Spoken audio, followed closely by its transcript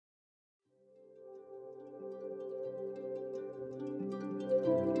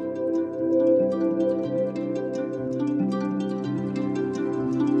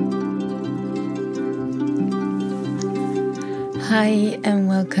Hi, and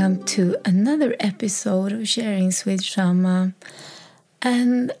welcome to another episode of Sharings with Shama.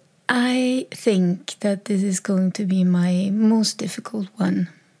 And I think that this is going to be my most difficult one.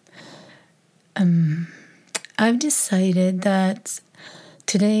 I've decided that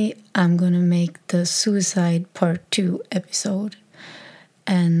today I'm going to make the suicide part 2 episode.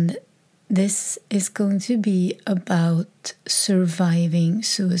 And this is going to be about surviving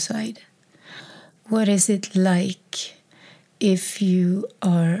suicide. What is it like if you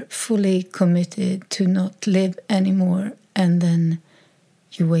are fully committed to not live anymore and then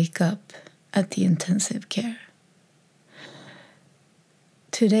you wake up at the intensive care?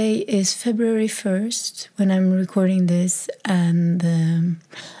 Today is February 1st when I'm recording this, and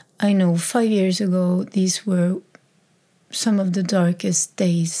I know 5 years ago these were some of the darkest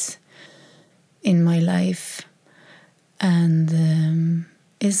days in my life, and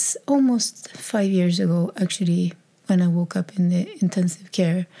it's almost 5 years ago actually when I woke up in the intensive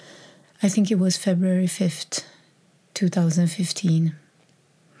care. I think it was February 5th, 2015.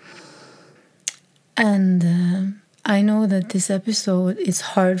 And I know that this episode is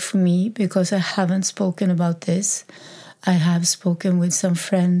hard for me because I haven't spoken about this. I have spoken with some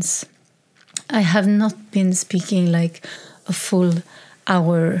friends. I have not been speaking like a full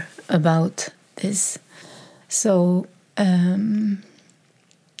hour about this. So,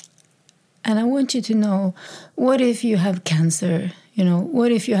 and I want you to know, what if you have cancer?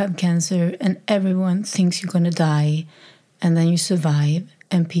 What if you have cancer and everyone thinks you're going to die and then you survive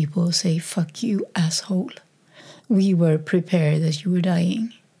and people say, fuck you, asshole. We were prepared that you were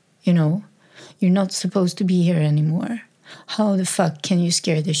dying. You're not supposed to be here anymore. How the fuck can you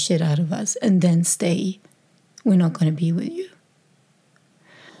scare the shit out of us and then stay? We're not going to be with you.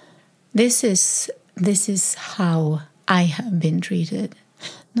 This is how I have been treated.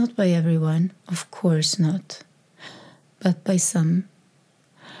 Not by everyone, of course not, but by some.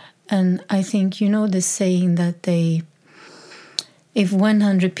 And I think the saying that if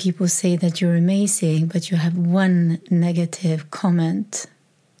 100 people say that you're amazing, but you have one negative comment,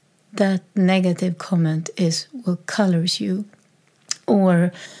 that negative comment is what colors you,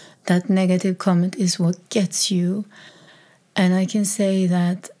 or that negative comment is what gets you. And I can say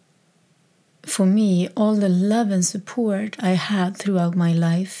that for me, all the love and support I had throughout my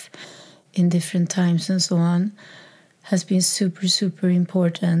life in different times and so on has been super, super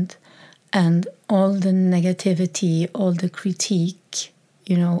important. And all the negativity, all the critique,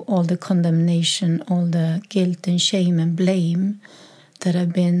 all the condemnation, all the guilt and shame and blame that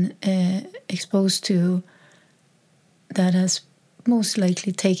I've been exposed to, that has most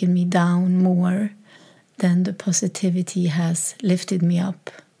likely taken me down more than the positivity has lifted me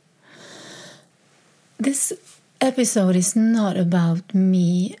up. This episode is not about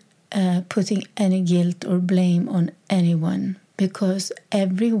me putting any guilt or blame on anyone, because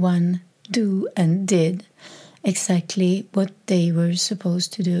everyone do and did exactly what they were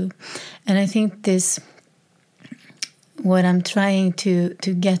supposed to do. And I think what I'm trying to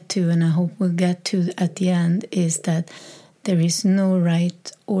get to, and I hope we'll get to at the end, is that there is no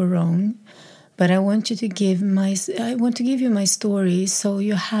right or wrong. But I want to give you my story so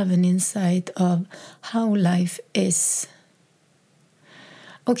you have an insight of how life is.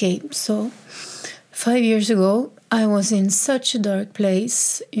 Okay, so 5 years ago, I was in such a dark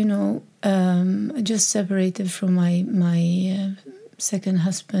place. I just separated from my second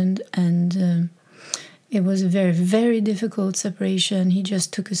husband, and it was a very, very difficult separation. He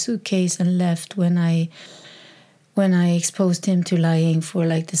just took a suitcase and left when I exposed him to lying for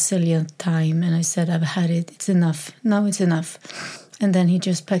like the zillionth time, and I said, I've had it, it's enough, now it's enough. And then he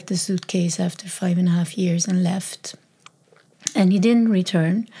just packed the suitcase after 5.5 years and left. And he didn't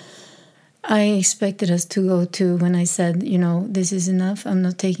return. I expected us to go to, when I said, this is enough, I'm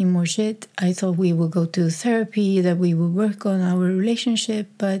not taking more shit, I thought we would go to therapy, that we would work on our relationship,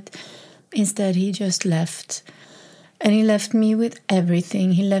 but instead he just left. And he left me with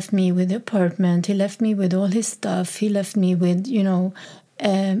everything. He left me with the apartment. He left me with all his stuff. He left me with,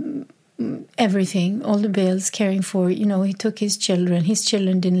 everything, all the bills, caring for, he took his children. His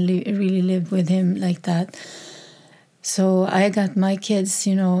children didn't really live with him like that. So I got my kids,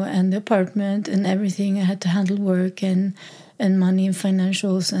 and the apartment and everything. I had to handle work and money and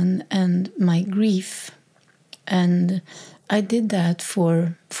financials and my grief. And I did that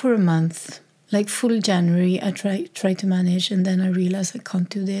for a month. Like full January, I tried to manage, and then I realized I can't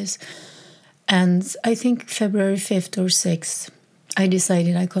do this. And I think February 5th or 6th, I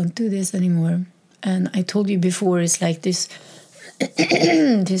decided I can't do this anymore. And I told you before, it's like this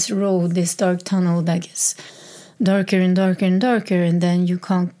this road, this dark tunnel that gets darker and darker and darker, and then you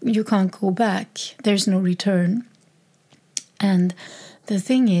can't go back. There's no return. And the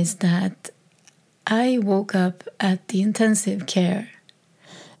thing is that I woke up at the intensive care,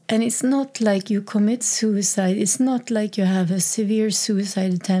 and it's not like you commit suicide. It's not like you have a severe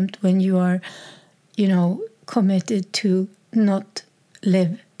suicide attempt when you are, committed to not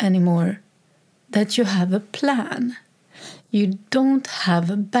live anymore, that you have a plan. You don't have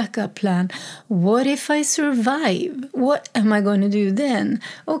a backup plan. What if I survive? What am I going to do then?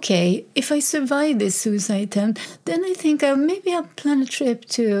 Okay, if I survive this suicide attempt, then I think maybe I'll plan a trip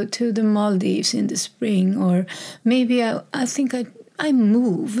to the Maldives in the spring, or maybe I think I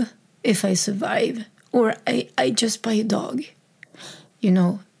move if I survive, or I just buy a dog.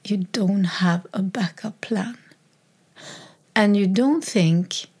 You don't have a backup plan. And you don't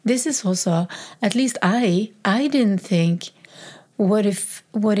think, this is also, at least I didn't think, what if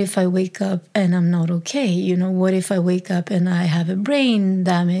I wake up and I'm not okay? What if I wake up and I have a brain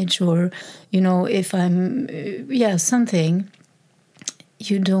damage, or, if I'm, something.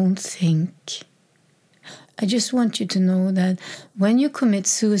 You don't think. I just want you to know that when you commit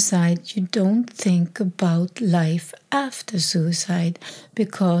suicide, you don't think about life after suicide,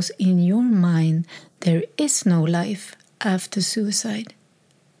 because in your mind, there is no life after suicide.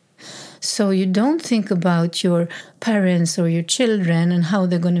 So you don't think about your parents or your children and how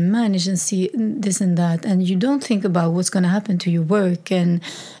they're going to manage and see this and that. And you don't think about what's going to happen to your work and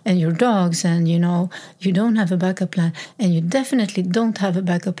your dogs. And, you don't have a backup plan. And you definitely don't have a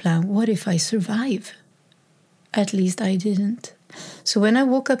backup plan. What if I survive? At least I didn't. So when I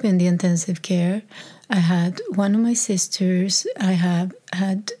woke up in the intensive care, I had one of my sisters, I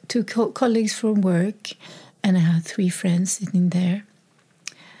had two colleagues from work, and I had 3 friends sitting there.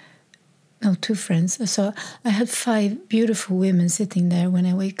 No, 2 friends. So I had 5 beautiful women sitting there when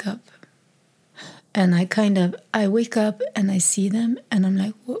I wake up. And I wake up and I see them and I'm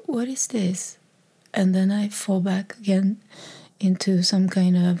like, what is this? And then I fall back again into some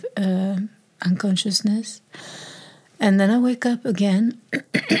kind of unconsciousness. And then I wake up again.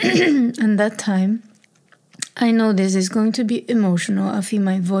 And that time, I know this is going to be emotional. I feel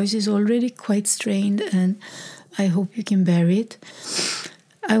my voice is already quite strained, and I hope you can bear it.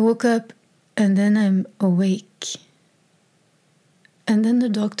 I woke up and then I'm awake. And then the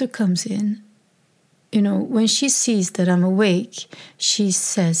doctor comes in. When she sees that I'm awake, she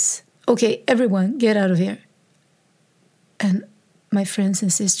says, okay, everyone, get out of here. And my friends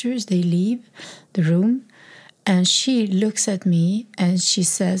and sisters, they leave the room. And she looks at me and she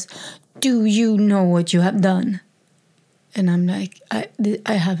says, do you know what you have done? And I'm like, I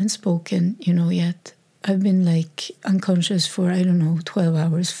haven't spoken, yet. I've been unconscious for, 12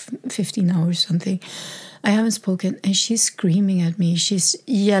 hours, 15 hours, something. I haven't spoken. And she's screaming at me. She's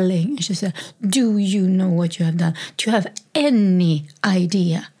yelling. And she said, do you know what you have done? Do you have any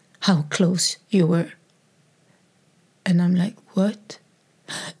idea how close you were? And I'm like, what?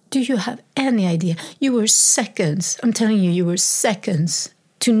 Do you have any idea? You were seconds. I'm telling you, you were seconds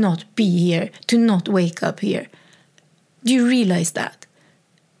to not be here, to not wake up here. Do you realize that?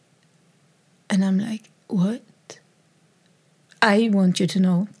 And I'm like, what? I want you to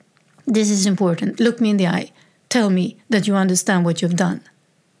know, this is important. Look me in the eye. Tell me that you understand what you've done.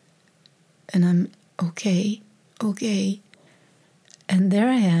 And I'm, okay. And there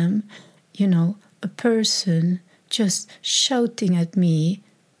I am, a person just shouting at me,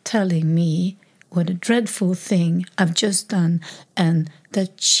 telling me what a dreadful thing I've just done, and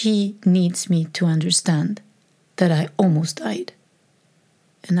that she needs me to understand that I almost died.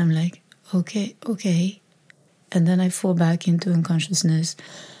 And I'm like, okay. And then I fall back into unconsciousness.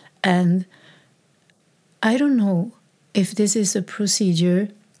 And I don't know if this is a procedure.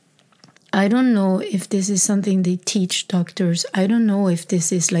 I don't know if this is something they teach doctors. I don't know if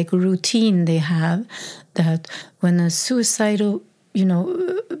this is a routine they have, that when a suicidal,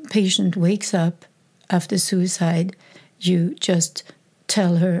 patient wakes up after suicide, you just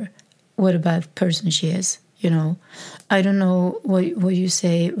tell her what a bad person she is. I don't know what you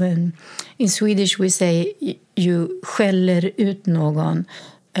say when in Swedish we say you skäller ut någon.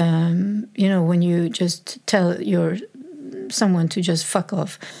 When you just tell someone to just fuck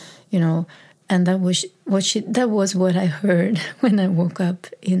off, and that was what I heard when I woke up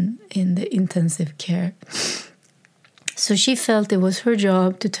in the intensive care. So she felt it was her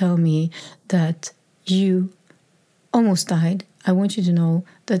job to tell me that you almost died. I want you to know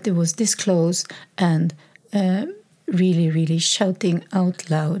that it was this close, and really, really shouting out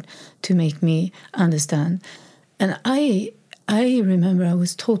loud to make me understand. And I remember I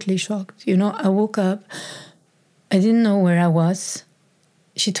was totally shocked. I woke up, I didn't know where I was.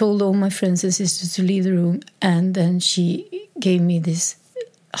 She told all my friends and sisters to leave the room, and then she gave me this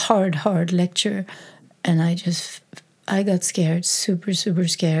hard lecture, and I I got scared, super, super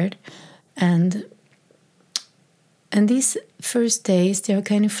scared. And these first days, they are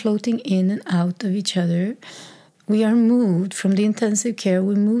kind of floating in and out of each other. We are moved from the intensive care.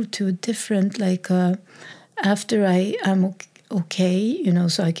 We moved to a different, after I am okay, you know,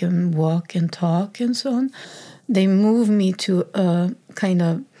 so I can walk and talk and so on. They moved me to a kind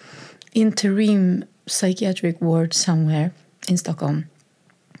of interim psychiatric ward somewhere in Stockholm.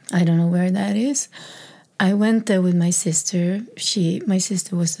 I don't know where that is. I went there with my sister. My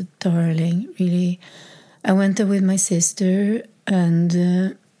sister was a darling, really. I went there with my sister,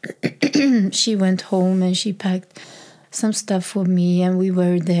 and she went home and she packed some stuff for me, and we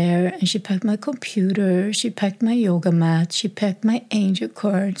were there, and she packed my computer, she packed my yoga mat, she packed my angel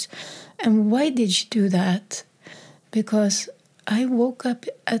cards. And why did she do that? Because I woke up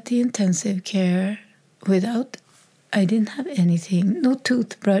at the intensive care I didn't have anything, no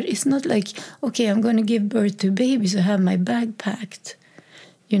toothbrush. It's not like, okay, I'm going to give birth to babies, I have my bag packed.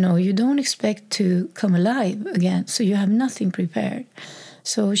 You know, you don't expect to come alive again, so you have nothing prepared.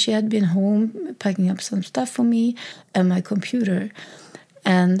 So she had been home packing up some stuff for me and my computer.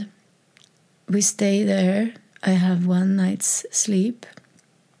 And we stay there. I have one night's sleep.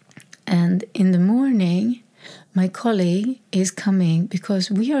 And in the morning, my colleague is coming because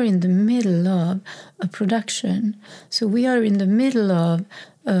we are in the middle of a production. So we are in the middle of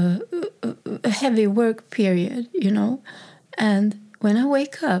a heavy work period, you know. And when I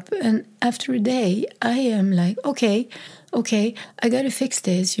wake up and after a day, I am like, okay, I got to fix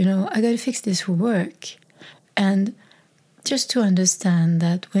this, you know. I got to fix this for work. And just to understand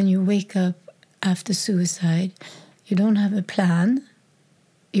that when you wake up after suicide, you don't have a plan.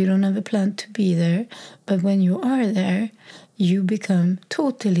 You don't have a plan to be there, but when you are there, you become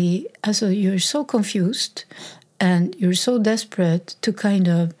totally, you're so confused and you're so desperate to kind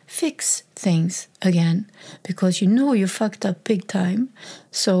of fix things again because you know you fucked up big time.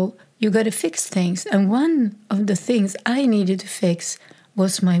 So you got to fix things. And one of the things I needed to fix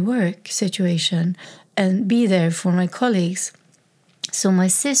was my work situation and be there for my colleagues. So my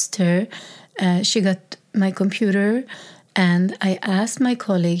sister, she got my computer. And I asked my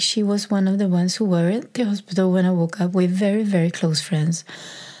colleague, she was one of the ones who were at the hospital when I woke up. We're very, very close friends.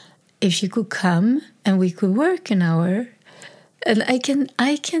 If she could come and we could work an hour. And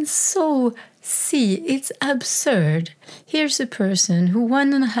I can so see, it's absurd. Here's a person who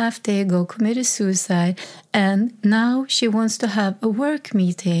 1.5 days ago committed suicide, and now she wants to have a work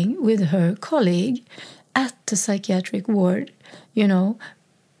meeting with her colleague at the psychiatric ward, you know.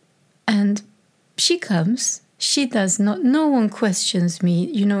 And she comes. She does not, no one questions me,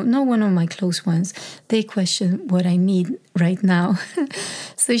 you know, no one of my close ones. They question what I need right now.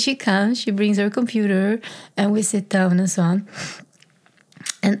 So she comes, she brings her computer, and we sit down and so on.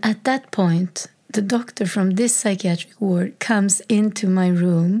 And at that point, the doctor from this psychiatric ward comes into my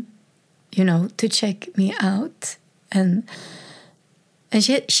room, you know, to check me out. And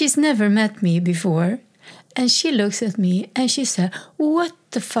she's never met me before. And she looks at me and she said, "What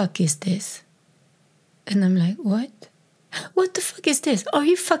the fuck is this?" And I'm like, what? What the fuck is this? Are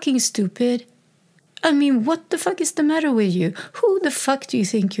you fucking stupid? I mean, what the fuck is the matter with you? Who the fuck do you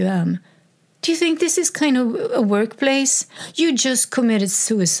think you am? Do you think this is kind of a workplace? You just committed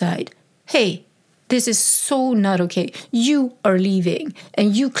suicide. Hey, this is so not okay. You are leaving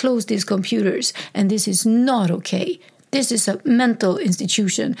and you close these computers and this is not okay. This is a mental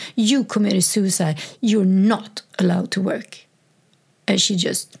institution. You committed suicide. You're not allowed to work. And she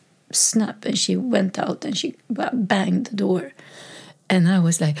just snapped and she went out and she banged the door. And I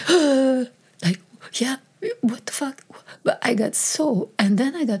was like, yeah, what the fuck? But I got and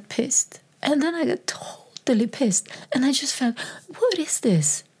then I got pissed. And then I got totally pissed. And I just felt, what is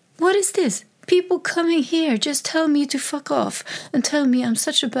this? What is this? People coming here just tell me to fuck off and tell me I'm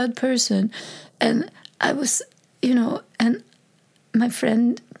such a bad person. And I was, you know, and my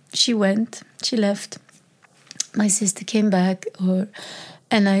friend, she left. My sister came back,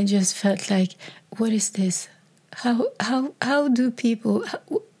 and I just felt like, what is this? How do people,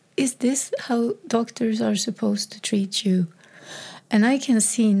 is this how doctors are supposed to treat you? And I can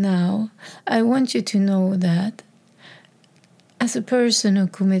see now, I want you to know that as a person who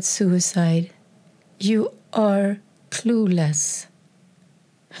commits suicide, you are clueless.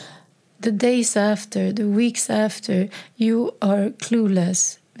 The days after, the weeks after, you are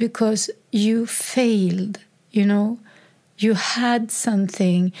clueless because you failed, you know. You had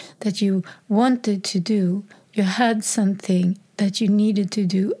something that you wanted to do. You had something that you needed to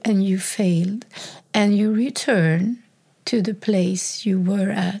do and you failed. And you return to the place you were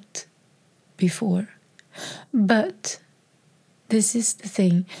at before. But This is the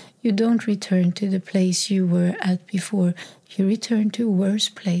thing. You don't return to the place you were at before. You return to a worse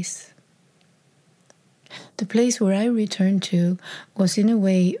place. The place where I returned to was in a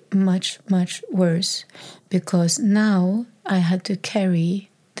way much, much worse, because now I had to carry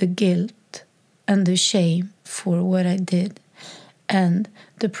the guilt and the shame for what I did. And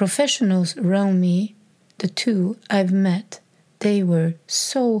the professionals around me, the two I've met, they were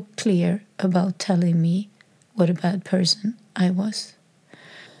so clear about telling me what a bad person I was.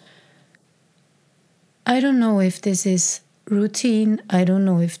 I don't know if this is routine. I don't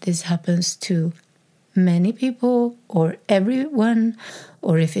know if this happens to many people or everyone,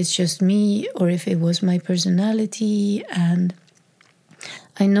 or if it's just me, or if it was my personality. And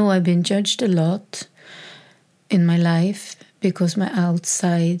I know I've been judged a lot in my life because my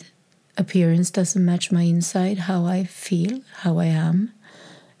outside appearance doesn't match my inside, how I feel, how I am.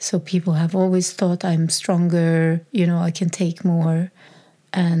 So people have always thought I'm stronger, I can take more.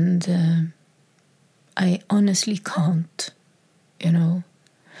 And I honestly can't,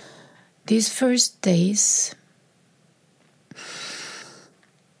 These first days,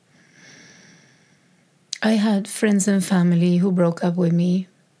 I had friends and family who broke up with me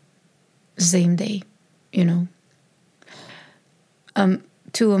the same day,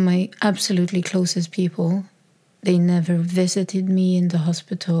 Two of my absolutely closest people, they never visited me in the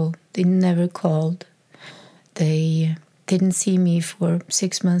hospital. They never called. They didn't see me for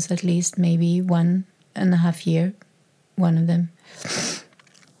 6 months at least, maybe 1.5 years, one of them.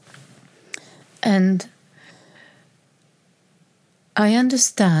 And I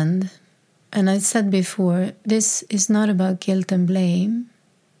understand, and I said before, this is not about guilt and blame.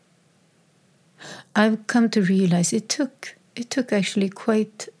 I've come to realize it took actually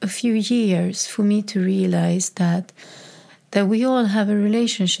quite a few years for me to realize that we all have a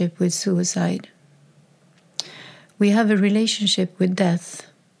relationship with suicide. We have a relationship with death.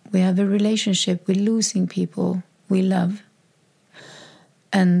 We have a relationship with losing people we love.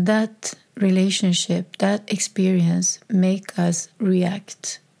 And that relationship, that experience, make us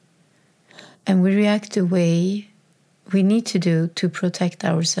react. And we react the way we need to do to protect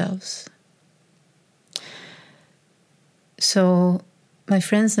ourselves. So my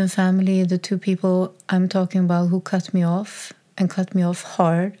friends and family, the two people I'm talking about who cut me off, and cut me off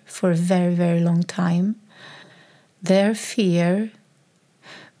hard for a very, very long time, their fear,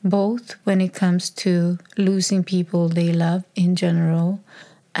 both when it comes to losing people they love in general,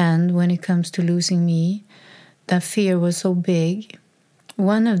 and when it comes to losing me, that fear was so big.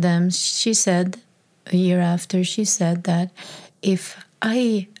 One of them, she said, a year after, she said that if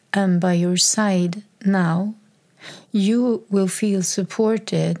I am by your side now, you will feel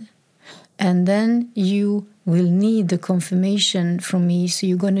supported, and then you will need the confirmation from me, so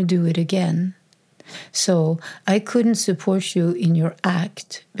you're going to do it again. So I couldn't support you in your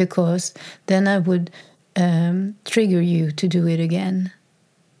act, because then I would trigger you to do it again.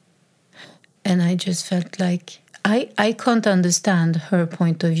 And I just felt like I can't understand her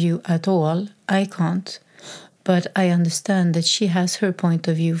point of view at all. I can't. But I understand that she has her point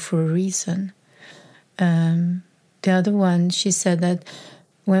of view for a reason. The other one, she said that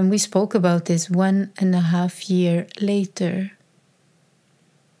when we spoke about this 1.5 years later,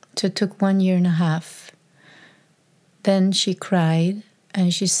 so it took 1.5 years, then she cried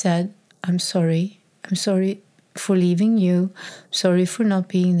and she said, I'm sorry for leaving you, sorry for not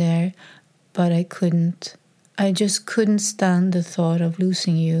being there, but I just couldn't stand the thought of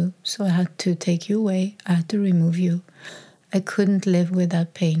losing you, so I had to take you away, I had to remove you. I couldn't live with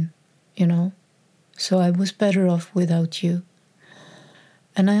that pain, So I was better off without you.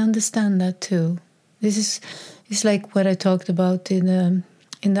 And I understand that too. It's like what I talked about in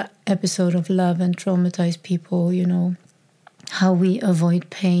the episode of Love and Traumatized People, how we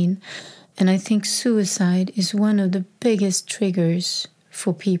avoid pain. And I think suicide is one of the biggest triggers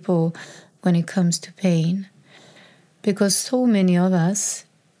for people when it comes to pain. Because so many of us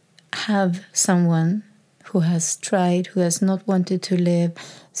have someone who has tried, who has not wanted to live.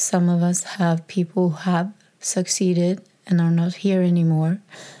 Some of us have people who have succeeded and are not here anymore.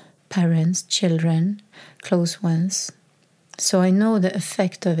 Parents, children, close ones. So I know the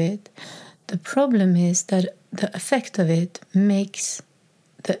effect of it. The problem is that the effect of it makes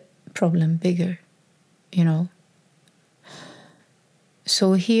the problem bigger,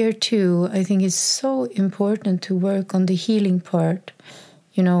 So here too, I think it's so important to work on the healing part.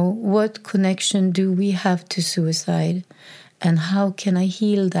 What connection do we have to suicide, and how can I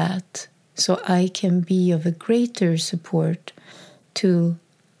heal that so I can be of a greater support to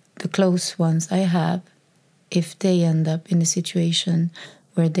the close ones I have if they end up in a situation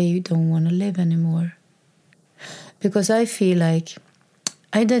where they don't want to live anymore. because I feel like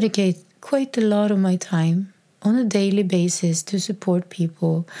I dedicate quite a lot of my time on a daily basis to support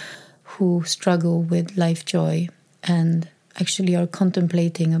people who struggle with life joy and actually are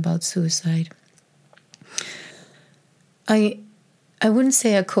contemplating about suicide. I wouldn't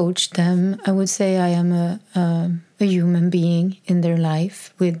say I coach them. I would say I am a human being in their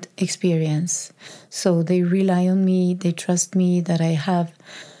life with experience. So they rely on me, they trust me that I have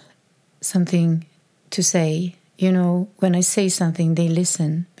something to say. You know, when I say something, they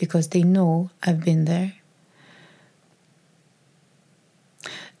listen because they know I've been there.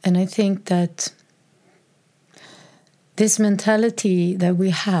 And I think that this mentality that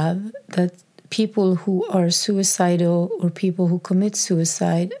we have, that people who are suicidal or people who commit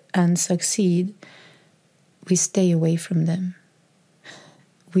suicide and succeed, we stay away from them.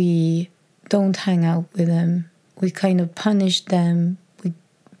 We don't hang out with them. We kind of punish them. We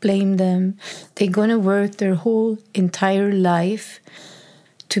blame them. They're going to work their whole entire life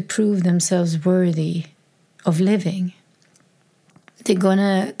to prove themselves worthy of living. They're going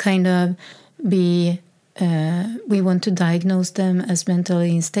to kind of be... we want to diagnose them as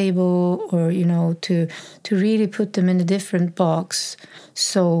mentally unstable, or, you know, to really put them in a different box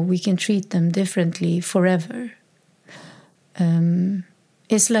so we can treat them differently forever.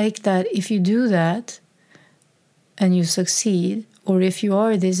 It's like that if you do that and you succeed, or if you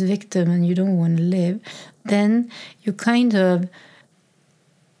are this victim and you don't want to live, then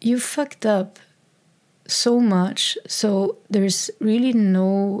you fucked up so much, so there's really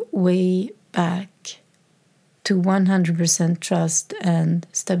no way back to 100% trust and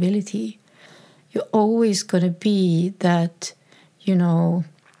stability. You're always going to be that, you know,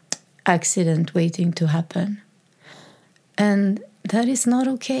 accident waiting to happen. And that is not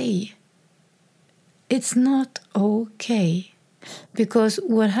okay. It's not okay. Because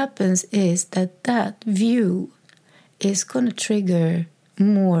what happens is that view is going to trigger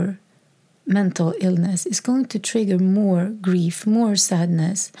more mental illness. It's going to trigger more grief, more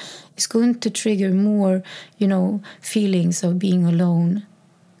sadness. It's going to trigger more, you know, feelings of being alone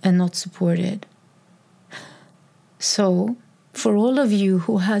and not supported. So, for all of you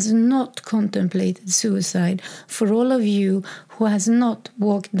who has not contemplated suicide, for all of you who has not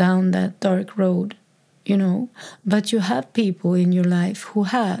walked down that dark road, you know, but you have people in your life who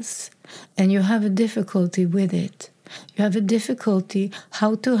has, and you have a difficulty with it. You have a difficulty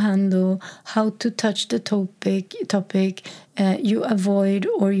how to handle, how to touch the topic. You avoid,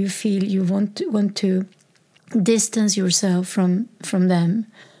 or you feel you want to distance yourself from them.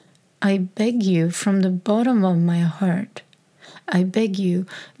 I beg you from the bottom of my heart, I beg you,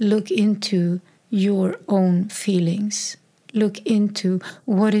 look into your own feelings. Look into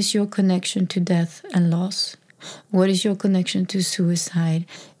what is your connection to death and loss. What is your connection to suicide?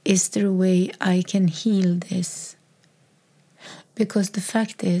 Is there a way I can heal this? Because the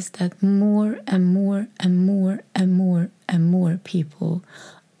fact is that more and more and more and more and more people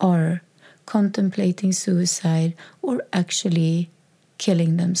are contemplating suicide or actually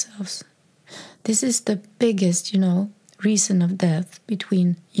killing themselves. This is the biggest, you know, reason of death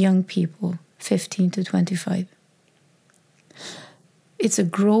between young people, 15 to 25. It's a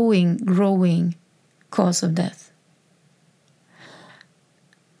growing cause of death.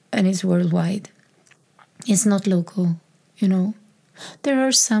 And it's worldwide. It's not local, you know. There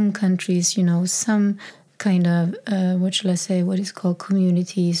are some countries, you know, some kind of, what is called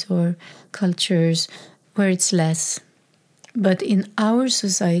communities or cultures where it's less. But in our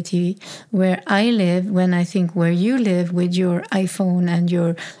society, where I live, when I think where you live with your iPhone and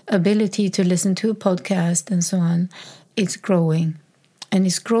your ability to listen to a podcast and so on, it's growing. And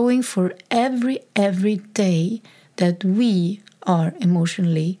it's growing for every day that we are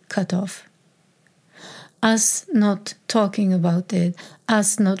emotionally cut off. Us not talking about it,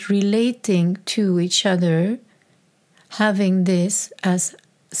 us not relating to each other, having this as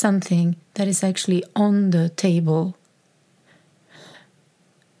something that is actually on the table.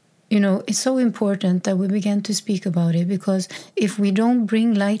 You know, it's so important that we begin to speak about it, because if we don't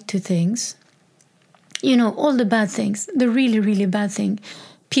bring light to things, you know, all the bad things, the really, really bad thing,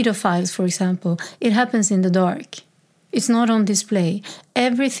 pedophiles, for example, it happens in the dark. It's not on display.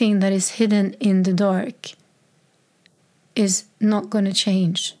 Everything that is hidden in the dark is not going to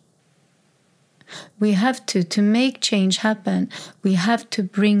change. We have to make change happen, we have to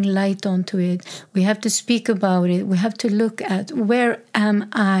bring light onto it. We have to speak about it. We have to look at, where am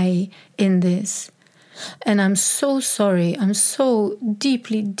I in this? And I'm so sorry. I'm so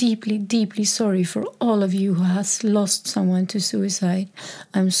deeply, deeply, deeply sorry for all of you who has lost someone to suicide.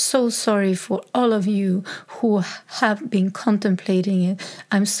 I'm so sorry for all of you who have been contemplating it.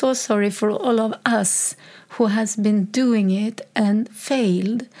 I'm so sorry for all of us who has been doing it and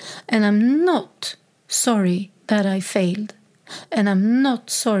failed. And I'm not sorry that I failed. And I'm not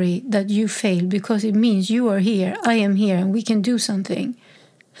sorry that you failed, because it means you are here, I am here, and we can do something.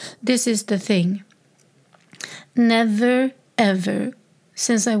 This is the thing. Never, ever,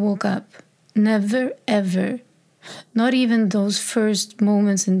 since I woke up, never, ever, not even those first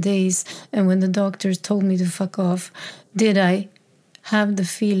moments and days and when the doctors told me to fuck off, did I have the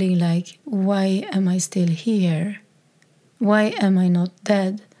feeling like, why am I still here? Why am I not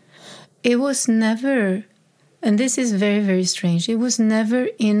dead? It was never, and this is very, very strange, it was never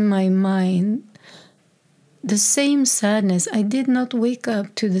in my mind the same sadness. I did not wake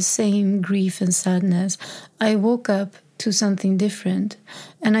up to the same grief and sadness. I woke up to something different.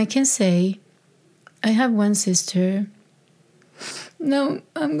 And I can say, I have one sister. Now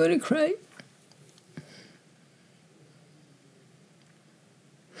I'm going to cry.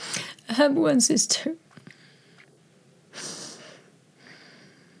 I have one sister.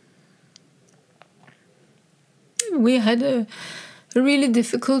 We had a really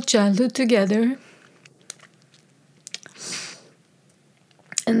difficult childhood together.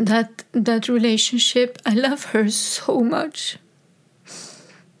 And that relationship, I love her so much.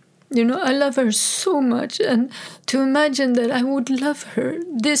 I love her so much, and to imagine that I would love her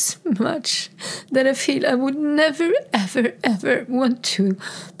this much, that I feel I would never, ever, ever want to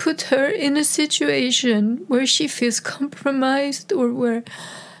put her in a situation where she feels compromised, or where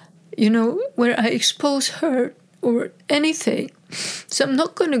I expose her or anything. So I'm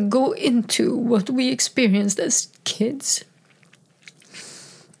not going to go into what we experienced as kids.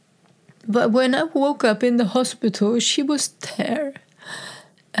 But when I woke up in the hospital, she was there.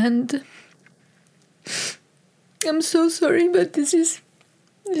 And I'm so sorry, but this is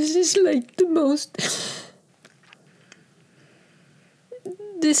like the most...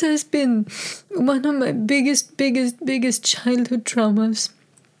 This has been one of my biggest childhood traumas.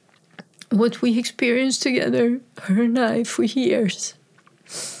 What we experienced together, her and I, for years.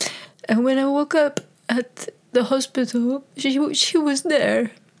 And when I woke up at the hospital, she was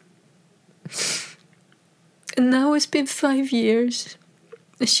there. And now it's been 5 years.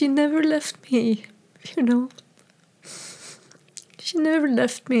 She never left me, She never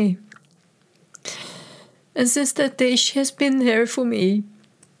left me. And since that day, she has been there for me.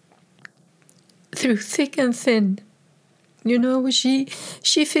 Through thick and thin.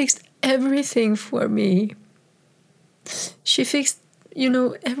 She fixed everything for me. She fixed,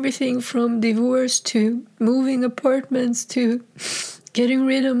 everything from divorce to moving apartments to getting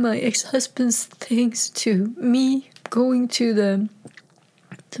rid of my ex-husband's things to me going to the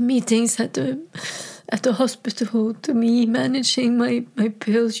meetings at the hospital, to me managing my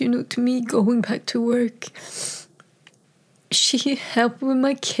pills, to me going back to work. She helped with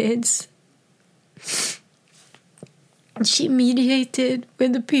my kids. She mediated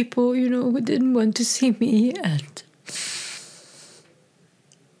with the people, who didn't want to see me.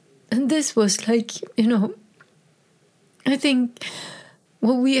 And this was like, I think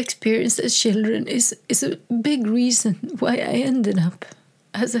what we experienced as children is a big reason why I ended up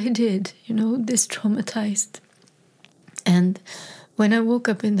as I did, this traumatized. And when I woke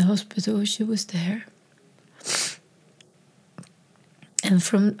up in the hospital, she was there. And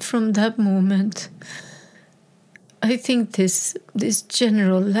from that moment, I think this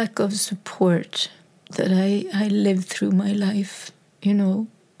general lack of support that I lived through my life,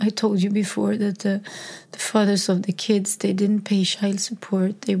 I told you before that the fathers of the kids, they didn't pay child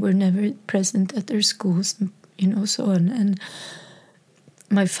support. They were never present at their schools, so on. And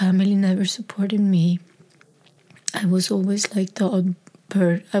my family never supported me. I was always like the odd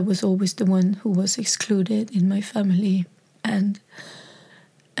bird. I was always the one who was excluded in my family. And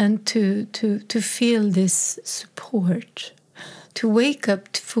to feel this support, to wake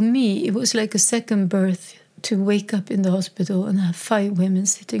up, for me, it was like a second birth, to wake up in the hospital and have 5 women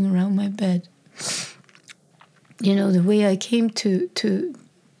sitting around my bed. The way I came to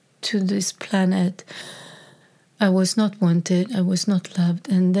this planet, I was not wanted, I was not loved.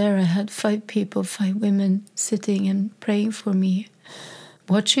 And there I had 5 people, 5 women sitting and praying for me,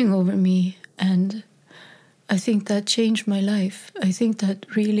 watching over me. And I think that changed my life. I think that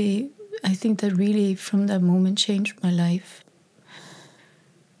really from that moment changed my life.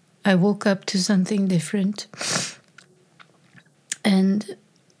 I woke up to something different. And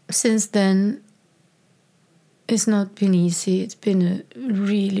since then, it's not been easy. It's been a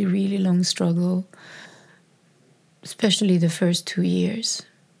really, really long struggle, especially the first 2 years.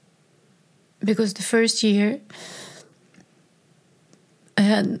 Because the first year, I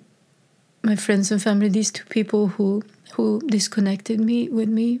had my friends and family, these 2 people who disconnected me with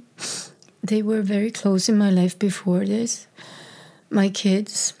me. they were very close in my life before this. My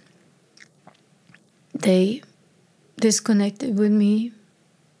kids, they disconnected with me,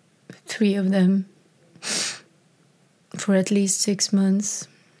 3 of them, for at least 6 months.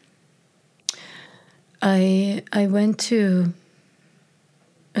 I went to,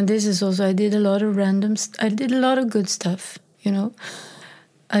 and this is also, I did a lot of I did a lot of good stuff, you know.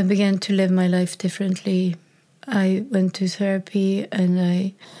 I began to live my life differently. I went to therapy, and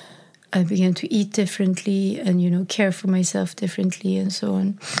I began to eat differently and, you know, care for myself differently and so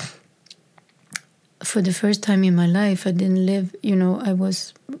on. For the first time in my life, I didn't live, you know, I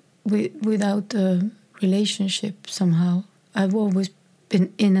was without a relationship somehow. I've always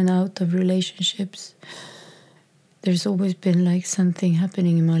been in and out of relationships. There's always been like something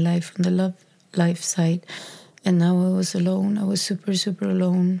happening in my life on the love life side. And now I was alone. I was super, super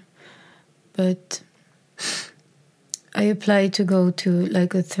alone. But I applied to go to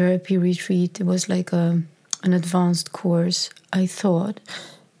like a therapy retreat. It was like an advanced course, I thought.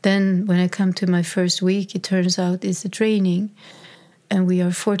 Then when I come to my first week, it turns out it's a training. And we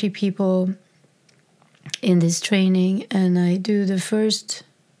are 40 people in this training. And I do the first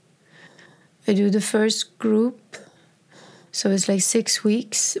group. So it's like 6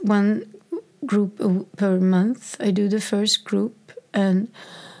 weeks, 1 group per month. I do the first group. And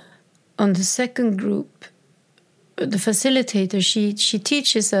on the second group, the facilitator, she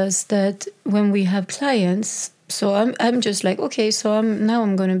teaches us that when we have clients, so I'm just like, okay, so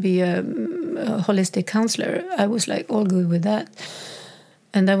I'm going to be a holistic counselor. I was like all good with that.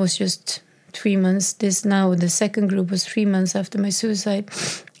 And that was just 3 months. The second group was 3 months after my suicide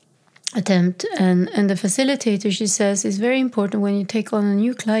attempt. And the facilitator, she says, it's very important when you take on a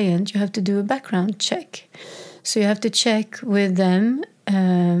new client, you have to do a background check. So you have to check with them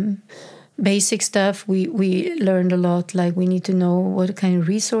basic stuff. We learned a lot, like we need to know what kind of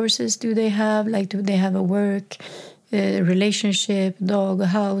resources do they have, like do they have a work, relationship, dog, a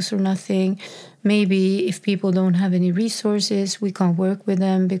house or nothing. Maybe if people don't have any resources, we can't work with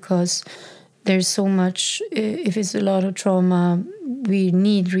them because there's so much, if it's a lot of trauma, we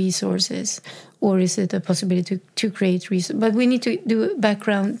need resources. Or is it a possibility to create resources? But we need to do a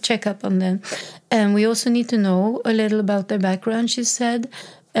background checkup on them. And we also need to know a little about their background, she said.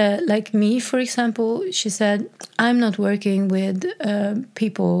 Like me, for example, she said, I'm not working with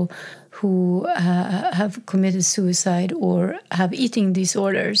people who have committed suicide or have eating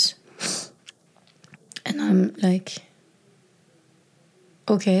disorders. And I'm like,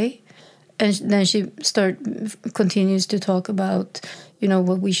 okay. And then she continues to talk about, you know,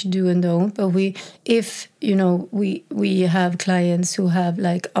 what we should do and don't. But if we have clients who have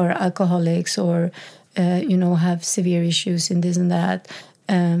like are alcoholics or, have severe issues in this and that,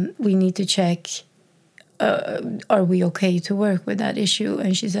 we need to check, are we okay to work with that issue?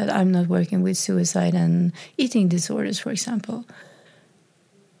 And she said, I'm not working with suicide and eating disorders, for example.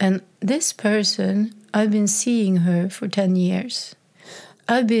 And this person, I've been seeing her for 10 years.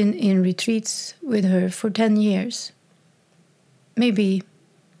 I've been in retreats with her for 10 years. Maybe,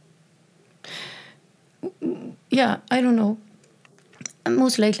 I don't know.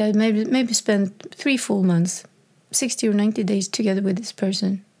 Most likely I maybe spent 3 full months, 60 or 90 days together with this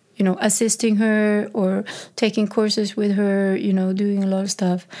person, assisting her or taking courses with her, doing a lot of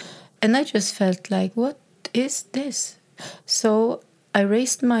stuff. And I just felt like, what is this? So I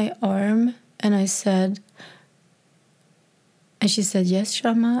raised my arm and I said, and she said, yes,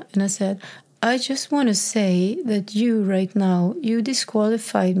 Shama. And I said, I just want to say that you right now, you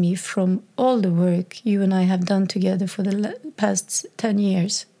disqualified me from all the work you and I have done together for the past 10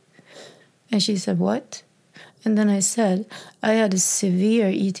 years. And she said, what? And then I said, I had a severe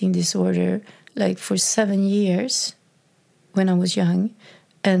eating disorder like for 7 years when I was young.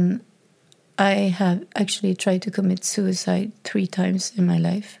 And I have actually tried to commit suicide 3 times in my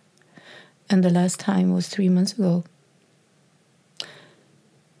life. And the last time was 3 months ago.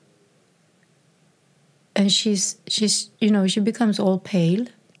 And she's she becomes all pale.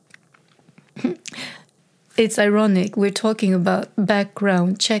 It's ironic. We're talking about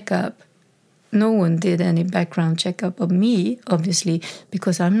background checkup. No one did any background checkup of me, obviously,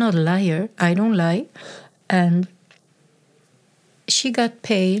 because I'm not a liar. I don't lie. And she got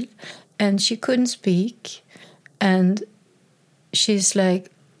pale and she couldn't speak. And she's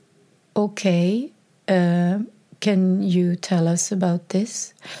like, okay, can you tell us about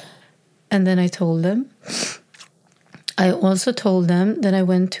this? And then I told them. I also told them that I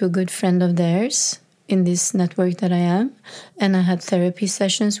went to a good friend of theirs in this network that I am. And I had therapy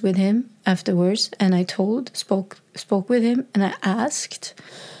sessions with him afterwards. And I spoke with him and I asked,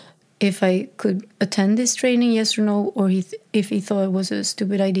 if I could attend this training, yes or no, or if he thought it was a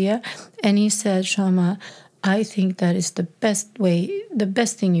stupid idea. And he said, Shama, I think that is the best way, the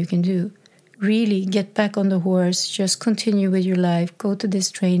best thing you can do. Really get back on the horse, just continue with your life, go to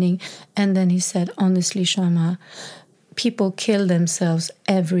this training. And then he said, honestly, Shama, people kill themselves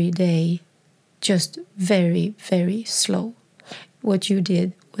every day, just very, very slow. What you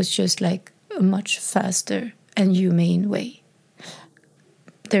did was just like a much faster and humane way.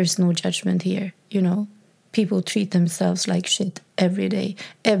 There's no judgment here, People treat themselves like shit every day.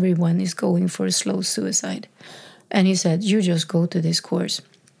 Everyone is going for a slow suicide. And he said, you just go to this course.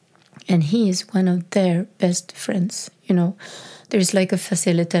 And he is one of their best friends, There's like a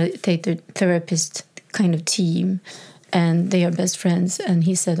facilitator therapist kind of team, and they are best friends. And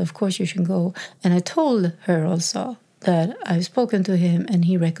he said, of course you should go. And I told her also that I've spoken to him and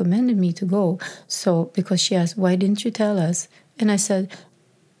he recommended me to go. So because she asked, why didn't you tell us? And I said,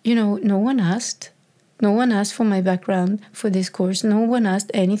 no one asked. No one asked for my background for this course. No one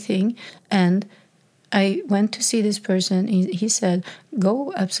asked anything. And I went to see this person. He said,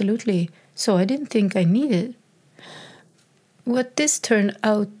 go, absolutely. So I didn't think I needed. What this turned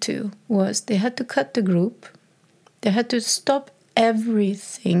out to was they had to cut the group. They had to stop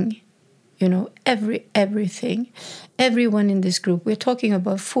everything, everything. Everyone in this group, we're talking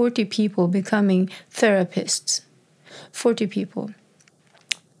about 40 people becoming therapists. 40 people.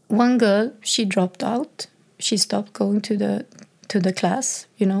 One girl, she dropped out. She stopped going to the class,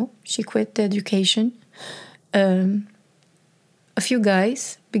 She quit the education. A few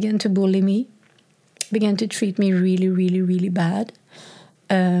guys began to bully me, began to treat me really, really, really bad.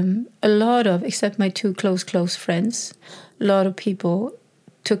 A lot of, except my two close friends, a lot of people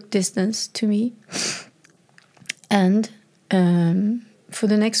took distance to me. And for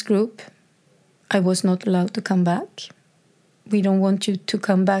the next group, I was not allowed to come back. We don't want you to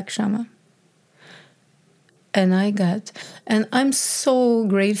come back, Shama. And I'm so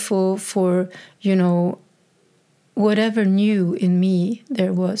grateful for, whatever new in me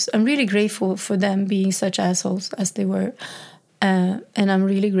there was. I'm really grateful for them being such assholes as they were. And I'm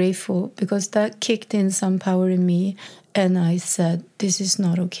really grateful because that kicked in some power in me. And I said, this is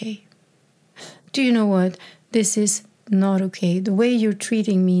not okay. Do you know what? This is not okay. The way you're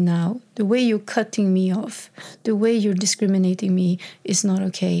treating me now, the way you're cutting me off, the way you're discriminating me is not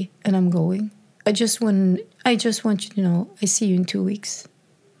okay. And I'm going. I just want you to know, I see you in 2 weeks.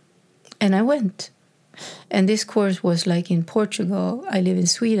 And I went. And this course was like in Portugal. I live in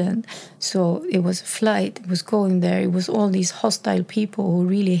Sweden. So it was a flight. It was going there. It was all these hostile people who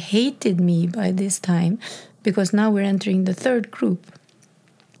really hated me by this time. Because now we're entering the third group.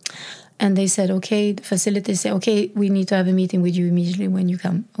 And they said, okay, the facilities say, okay, we need to have a meeting with you immediately when you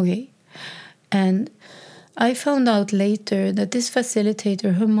come. Okay. And I found out later that this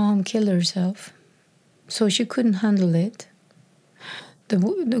facilitator, her mom killed herself. So she couldn't handle it.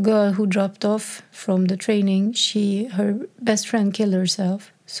 The girl who dropped off from the training, her best friend killed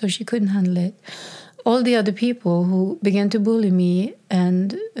herself. So she couldn't handle it. All the other people who began to bully me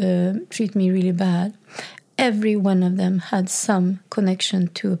and treat me really bad, every one of them had some connection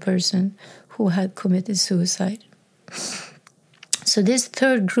to a person who had committed suicide. So this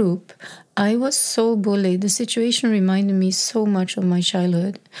third group, I was so bullied. The situation reminded me so much of my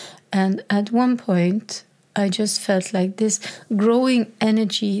childhood. And at one point, I just felt like this growing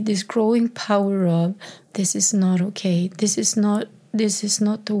energy, this growing power of, this is not okay. This is not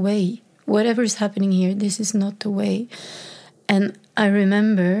the way. Whatever is happening here, this is not the way. And I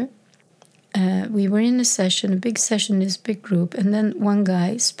remember we were in a big session, this big group, and then one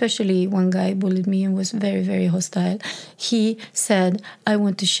guy bullied me and was very, very hostile. He said, I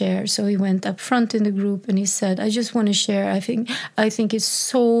want to share. So he went up front in the group and he said, I just want to share. I think it's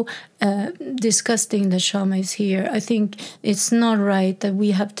so disgusting that Shama is here. I think it's not right that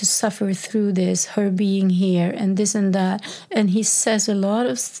we have to suffer through this, her being here and this and that. And he says a lot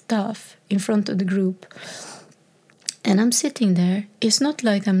of stuff in front of the group. And I'm sitting there. It's not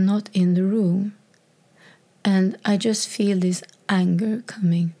like I'm not in the room. And I just feel this anger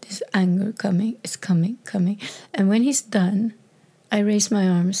coming. It's coming. And when he's done, I raise my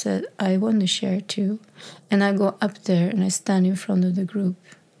arm and said, I want to share too. And I go up there and I stand in front of the group.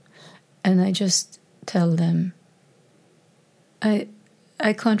 And I just tell them, I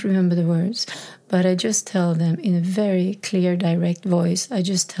can't remember the words, but I just tell them in a very clear, direct voice, I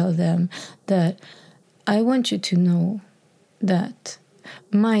just tell them that I want you to know that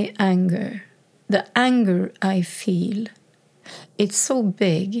my anger, the anger I feel, it's so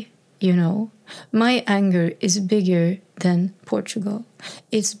big, My anger is bigger than Portugal.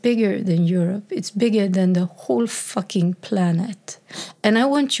 It's bigger than Europe. It's bigger than the whole fucking planet. And I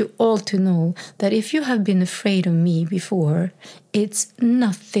want you all to know that if you have been afraid of me before, it's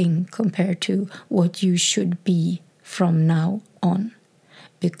nothing compared to what you should be from now on.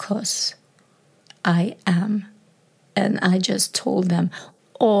 Because I am. And I just told them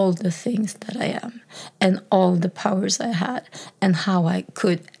all the things that I am and all the powers I had and how I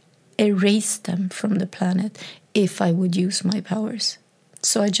could erase them from the planet if I would use my powers.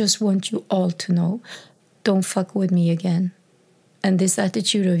 So I just want you all to know, don't fuck with me again. And this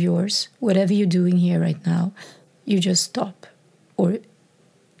attitude of yours, whatever you're doing here right now, you just stop, or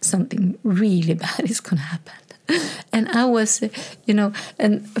something really bad is going to happen. And I was,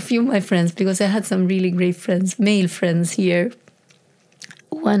 and a few of my friends, because I had some really great friends, male friends here,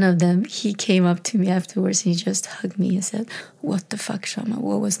 one of them, he came up to me afterwards and he just hugged me and said, "What the fuck, Shama?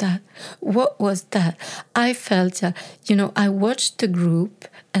 What was that? What was that?" I felt, I watched the group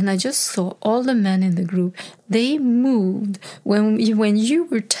and I just saw all the men in the group. They moved. When you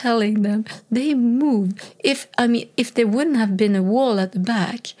were telling them, they moved. If there wouldn't have been a wall at the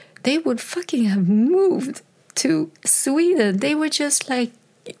back, they would fucking have moved to Sweden. They were just like,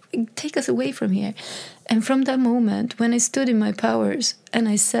 take us away from here. And from that moment, when I stood in my powers and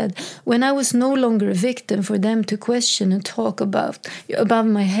I said, when I was no longer a victim for them to question and talk above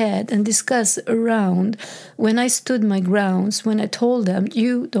my head and discuss around, when I stood my grounds, when I told them,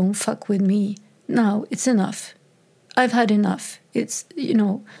 you don't fuck with me. Now it's enough. I've had enough. It's,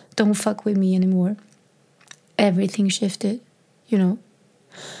 don't fuck with me anymore. Everything shifted,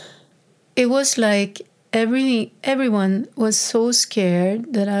 It was like everyone was so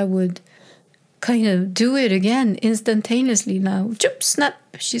scared that I would kind of do it again instantaneously now. Choop, snap,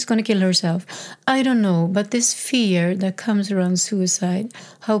 she's going to kill herself. I don't know, but this fear that comes around suicide,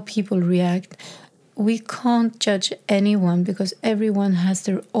 how people react, we can't judge anyone because everyone has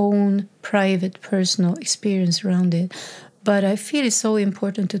their own private, personal experience around it. But I feel it's so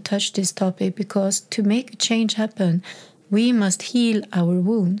important to touch this topic because to make a change happen, we must heal our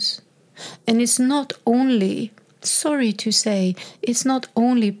wounds. And it's not only, sorry to say, it's not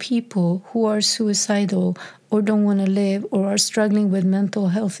only people who are suicidal or don't want to live or are struggling with mental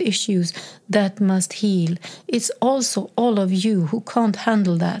health issues that must heal. It's also all of you who can't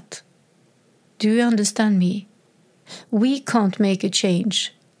handle that. Do you understand me? We can't make a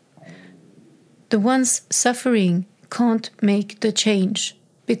change. The ones suffering can't make the change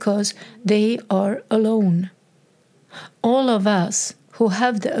because they are alone. All of us who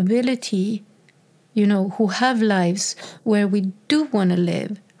have the ability, who have lives where we do want to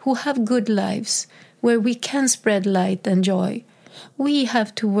live, who have good lives, where we can spread light and joy. We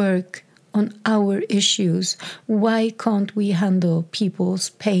have to work on our issues. Why can't we handle people's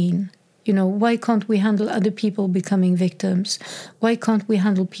pain? Why can't we handle other people becoming victims? Why can't we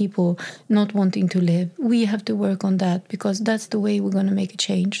handle people not wanting to live? We have to work on that because that's the way we're going to make a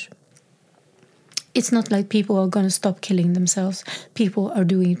change. It's not like people are going to stop killing themselves. People are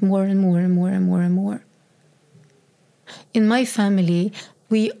doing it more and more and more and more and more. In my family,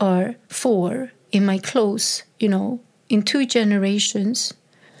 we are 4. In my close, in 2 generations,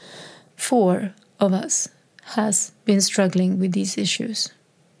 4 of us has been struggling with these issues.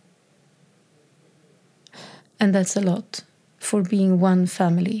 And that's a lot for being one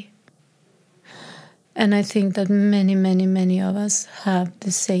family. And I think that many, many, many of us have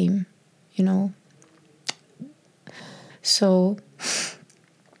the same, So,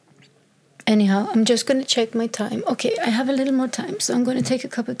 anyhow, I'm just going to check my time. Okay, I have a little more time, so I'm going to take a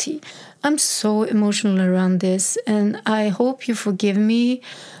cup of tea. I'm so emotional around this, and I hope you forgive me.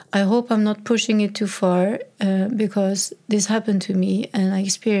 I hope I'm not pushing it too far because this happened to me, and I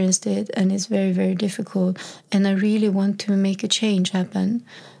experienced it, and it's very, very difficult, and I really want to make a change happen.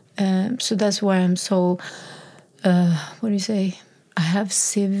 So that's why I'm so, I have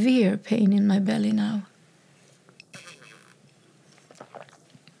severe pain in my belly now.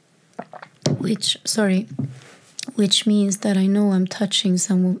 Which means that I know I'm touching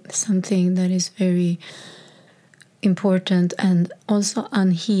something that is very important and also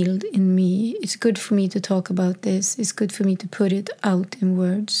unhealed in me. It's good for me to talk about this. It's good for me to put it out in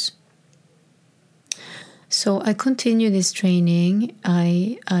words. So I continue this training.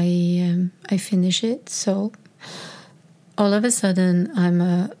 I finish it. So all of a sudden, I'm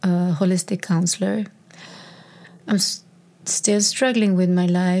a holistic counselor. I'm still struggling with my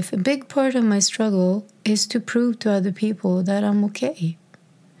life. A big part of my struggle is to prove to other people that I'm okay.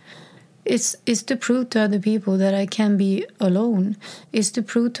 It's to prove to other people that I can be alone. It's to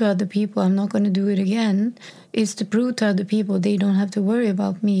prove to other people I'm not going to do it again. It's to prove to other people they don't have to worry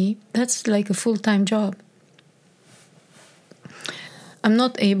about me. That's like a full-time job. I'm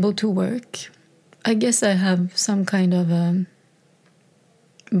not able to work. I guess I have some kind of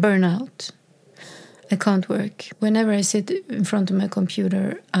burnout. I can't work. Whenever I sit in front of my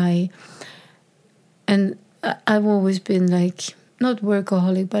computer, I've always been like, not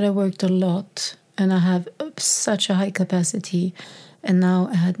workaholic, but I worked a lot, and I have such a high capacity, and now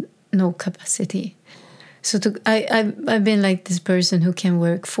I had no capacity. So I've been like this person who can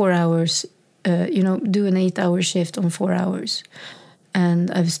work 4 hours, do an 8-hour shift on 4 hours, and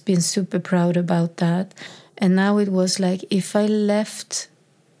I've been super proud about that. And now it was like, if I left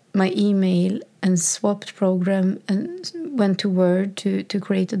my email and swapped program and went to Word to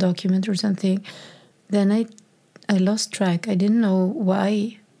create a document or something, then I lost track. I didn't know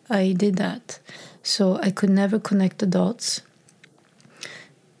why I did that. So I could never connect the dots.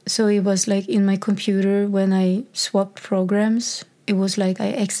 So it was like in my computer, when I swapped programs, it was like I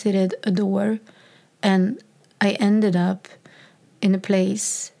exited a door and I ended up in a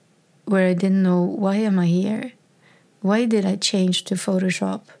place where I didn't know, why am I here? Why did I change to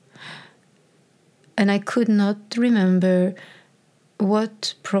Photoshop? And I could not remember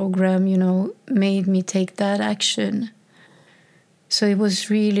what program, made me take that action. So it was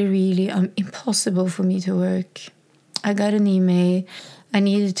really, really impossible for me to work. I got an email. I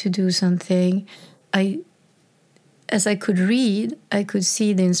needed to do something. As I could read, I could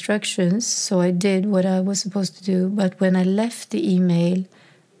see the instructions, so I did what I was supposed to do. But when I left the email,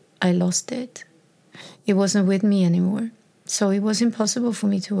 I lost it. It wasn't with me anymore. So it was impossible for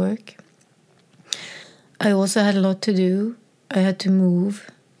me to work. I also had a lot to do. I had to move,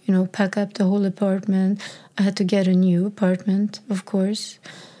 pack up the whole apartment. I had to get a new apartment, of course.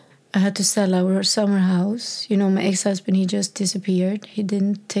 I had to sell our summer house. My ex-husband, he just disappeared. He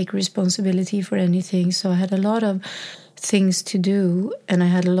didn't take responsibility for anything. So I had a lot of things to do, and I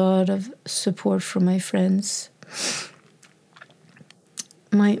had a lot of support from my friends.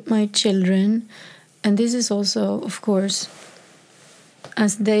 My children, and this is also, of course,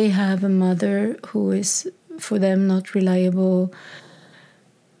 as they have a mother who is, for them, not reliable.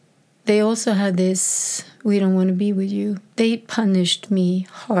 They also had this, we don't want to be with you. They punished me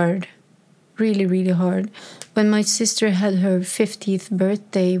hard, really, really hard. When my sister had her 50th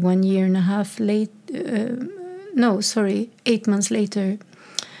birthday 1 year and a half late, 8 months later,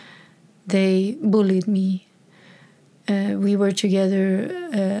 they bullied me. We were together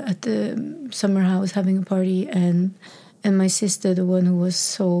at the summer house having a party, and my sister, the one who was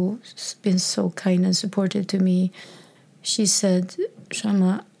been so kind and supportive to me, she said,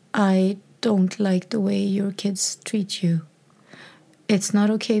 Shama, I don't like the way your kids treat you. It's not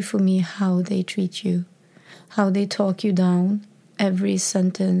okay for me how they treat you, how they talk you down every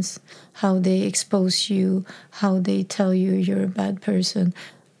sentence, how they expose you, how they tell you you're a bad person.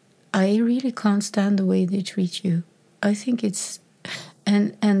 I really can't stand the way they treat you. I think it's...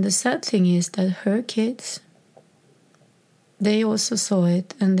 And the sad thing is that her kids, they also saw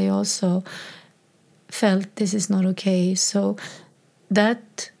it, and they also felt this is not okay. So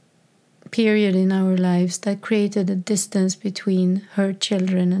that period in our lives, that created a distance between her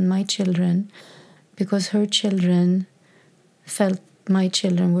children and my children, because her children felt my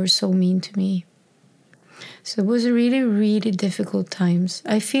children were so mean to me. So it was really, really difficult times.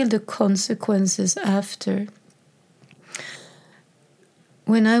 I feel the consequences after.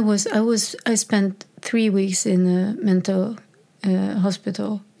 When I spent 3 weeks in a mental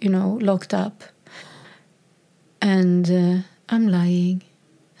hospital, locked up. And I'm lying.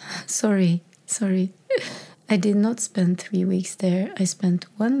 Sorry. I did not spend 3 weeks there. I spent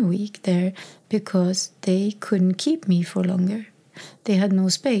 1 week there because they couldn't keep me for longer. They had no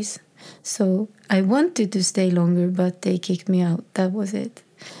space. So I wanted to stay longer, but they kicked me out. That was it.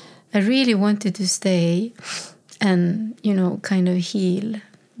 I really wanted to stay and, kind of heal.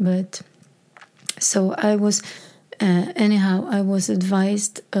 But so I was, I was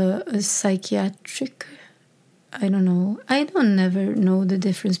advised a psychiatric, I don't know. I don't never know the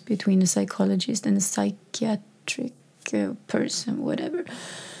difference between a psychologist and a psychiatric person, whatever.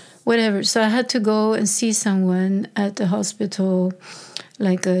 So I had to go and see someone at the hospital,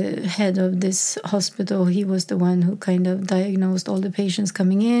 like a head of this hospital. He was the one who kind of diagnosed all the patients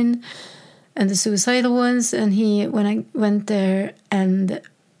coming in and the suicidal ones. And when I went there, and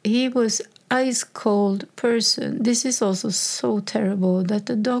he was ice cold person. This is also so terrible that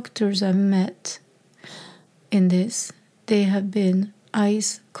the doctors I've met in this, they have been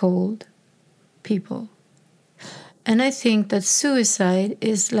ice cold people. And I think that suicide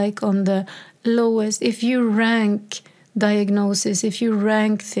is like on the lowest. If you rank diagnosis, if you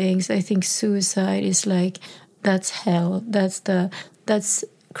rank things, I think suicide is like, that's hell. That's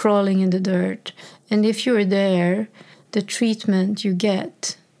crawling in the dirt. And if you're there, the treatment you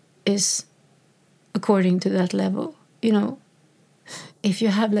get is according to that level. You know, if you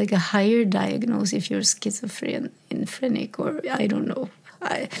have like a higher diagnosis, if you're schizophrenic, or I don't know,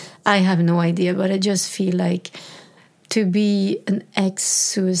 I have no idea, but I just feel like to be an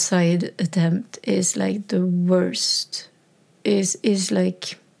ex-suicide attempt is like the worst. Is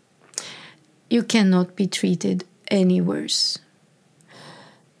like, you cannot be treated any worse.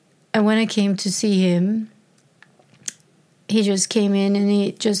 And when I came to see him, he just came in and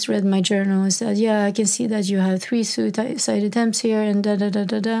he just read my journal and said, yeah, I can see that you have 3 suicide attempts here, and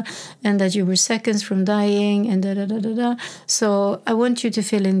da-da-da-da-da, and that you were seconds from dying, and da-da-da-da-da. So I want you to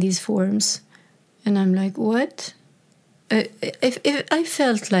fill in these forms. And I'm like, what? If I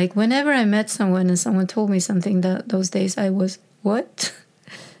felt like whenever I met someone and someone told me something those days, I was, what?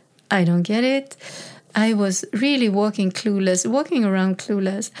 I don't get it. I was really walking around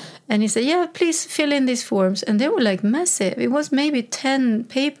clueless. And he said, yeah, please fill in these forms. And they were like massive. It was maybe 10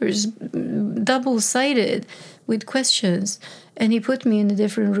 papers, double-sided, with questions. And he put me in a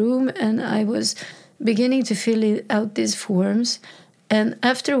different room, and I was beginning to fill out these forms. And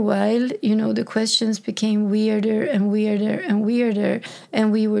after a while, you know, the questions became weirder and weirder and weirder.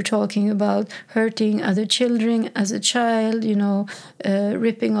 And we were talking about hurting other children as a child, you know,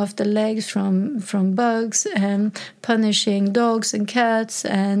 ripping off the legs from bugs, and punishing dogs and cats.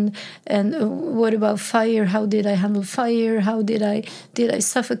 And what about fire? How did I handle fire? How did I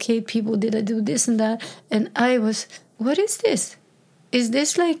suffocate people? Did I do this and that? And I was, what is this? Is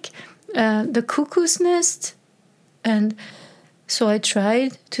this like the cuckoo's nest? And so I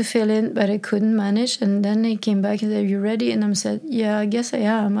tried to fill in, but I couldn't manage. And then he came back and said, "Are you ready?" And I said, "Yeah, I guess I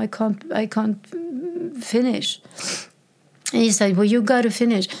am. I can't finish." And he said, "Well, you got to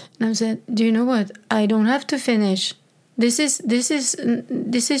finish." And I said, "Do you know what? I don't have to finish. This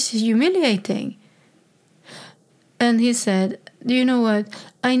is humiliating." And he said, "Do you know what?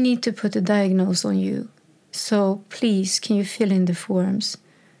 I need to put a diagnosis on you. So please, can you fill in the forms?"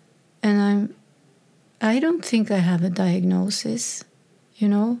 And I don't think I have a diagnosis, you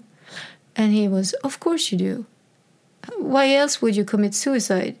know? And he was, "Of course you do. Why else would you commit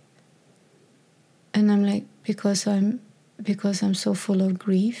suicide?" And I'm like, because I'm so full of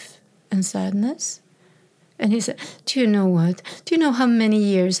grief and sadness. And he said, "Do you know what? Do you know how many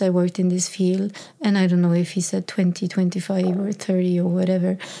years I worked in this field?" And I don't know if he said 20, 25 or 30 or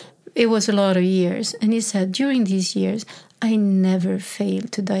whatever. It was a lot of years. And he said, "During these years, I never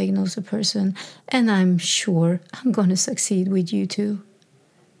failed to diagnose a person, and I'm sure I'm going to succeed with you too."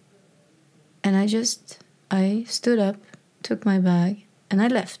 And I stood up, took my bag, and I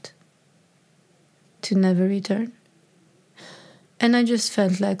left to never return. And I just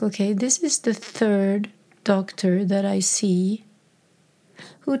felt like, okay, this is the third doctor that I see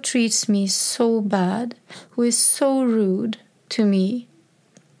who treats me so bad, who is so rude to me.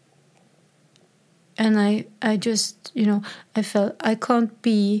 And I just, you know, I felt I can't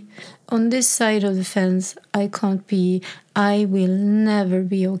be on this side of the fence. I will never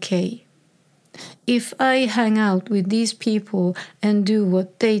be okay. If I hang out with these people and do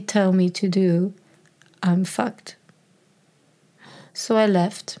what they tell me to do, I'm fucked. So I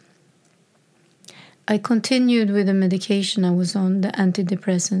left. I continued with the medication I was on, the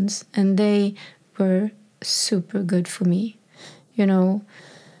antidepressants, and they were super good for me. You know,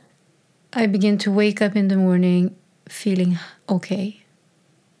 I began to wake up in the morning feeling okay.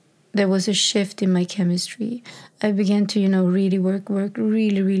 There was a shift in my chemistry. I began to, really work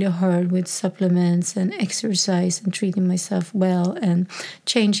really, really hard with supplements and exercise and treating myself well and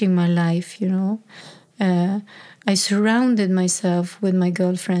changing my life, I surrounded myself with my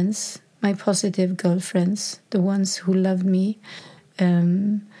girlfriends, my positive girlfriends, the ones who loved me.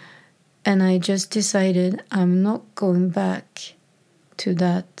 And I just decided I'm not going back to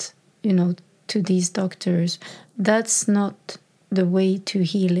that, to these doctors. That's not the way to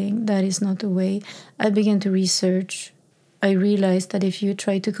healing. That is not the way. I began to research. I realized that if you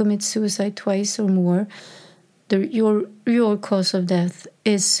try to commit suicide twice or more, your cause of death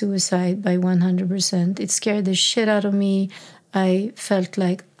is suicide by 100%. It scared the shit out of me. I felt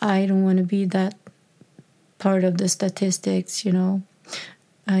like I don't want to be that part of the statistics,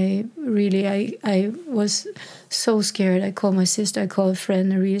 I was so scared. I called my sister, I called a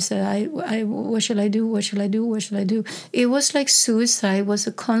friend, and really said, what shall I do? What shall I do? What shall I do? It was like suicide was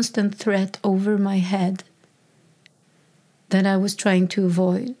a constant threat over my head. that I was trying to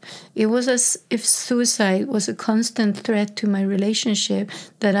avoid. It was as if suicide was a constant threat to my relationship,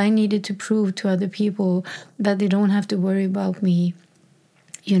 that I needed to prove to other people that they don't have to worry about me.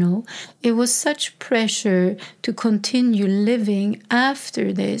 It was such pressure to continue living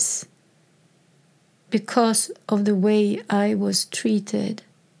after this because of the way I was treated,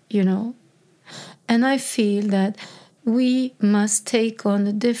 And I feel that we must take on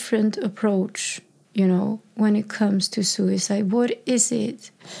a different approach, when it comes to suicide. What is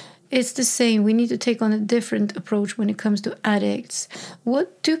it? It's the same. We need to take on a different approach when it comes to addicts.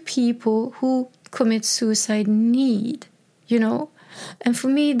 What do people who commit suicide need, And for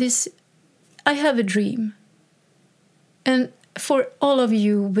me, I have a dream. And for all of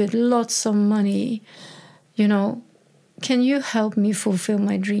you with lots of money, can you help me fulfill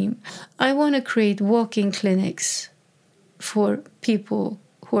my dream? I want to create walk-in clinics for people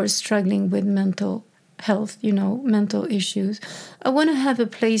who are struggling with mental health, mental issues. I want to have a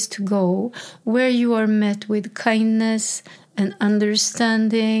place to go where you are met with kindness and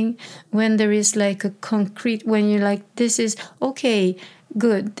understanding, when there is like a concrete, when you're like, this is okay,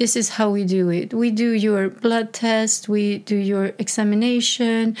 good, this is how we do it. We do your blood test, we do your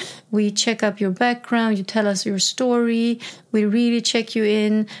examination, we check up your background, you tell us your story, we really check you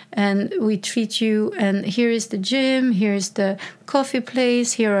in, and we treat you, and here is the gym, here's the coffee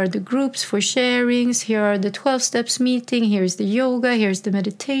place, here are the groups for sharings, here are the 12 steps meeting, here's the yoga, here's the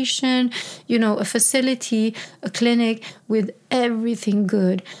meditation, a facility, a clinic with everything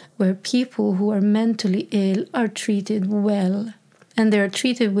good, where people who are mentally ill are treated well. And they're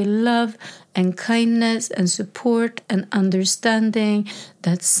treated with love and kindness and support and understanding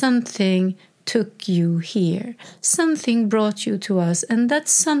that something took you here. Something brought you to us. And that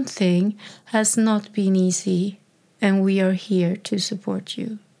something has not been easy. And we are here to support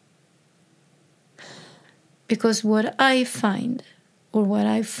you. Because what I found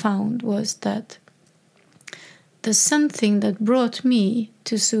was that the something that brought me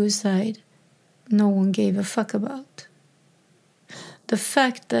to suicide, no one gave a fuck about. The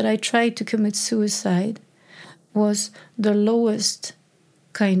fact that I tried to commit suicide was the lowest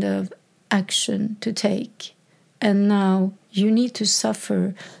kind of action to take. And now you need to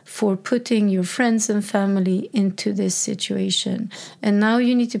suffer for putting your friends and family into this situation. And now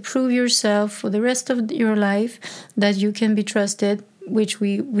you need to prove yourself for the rest of your life that you can be trusted, which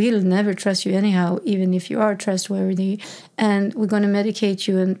we will never trust you anyhow, even if you are trustworthy. And we're going to medicate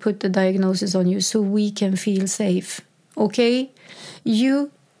you and put the diagnosis on you so we can feel safe. Okay?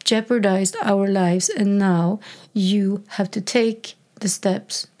 You jeopardized our lives, and now you have to take the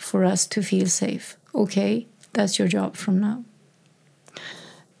steps for us to feel safe. Okay? That's your job from now.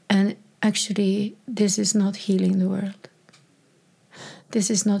 And actually, this is not healing the world. This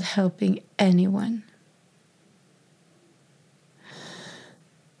is not helping anyone.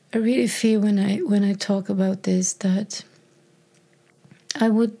 I really feel when I talk about this that I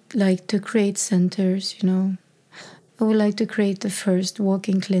would like to create centers, I would like to create the first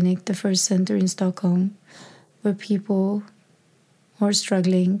walk-in clinic, the first center in Stockholm, where people who are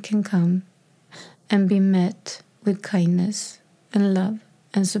struggling can come and be met with kindness and love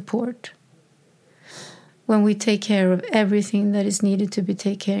and support. When we take care of everything that is needed to be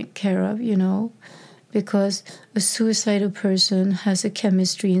taken care of, because a suicidal person has a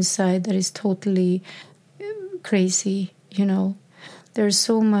chemistry inside that is totally crazy, There's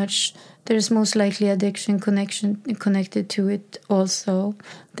so much. There's most likely addiction connected to it also.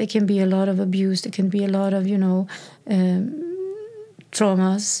 There can be a lot of abuse. There can be a lot of,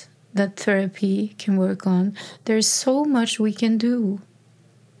 traumas that therapy can work on. There's so much we can do.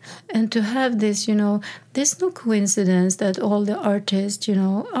 And to have this, there's no coincidence that all the artists,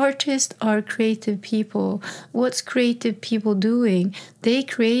 artists are creative people. What's creative people doing? They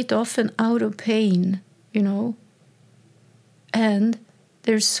create often out of pain, And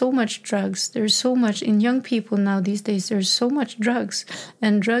there's so much drugs. There's so much in young people now these days. There's so much drugs.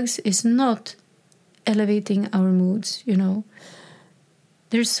 And drugs is not elevating our moods,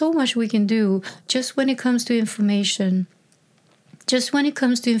 There's so much we can do just when it comes to information. Just when it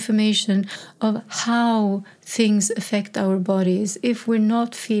comes to information of how things affect our bodies. If we're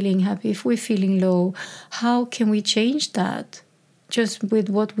not feeling happy, if we're feeling low, how can we change that? Just with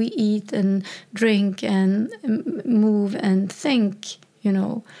what we eat and drink and move and think.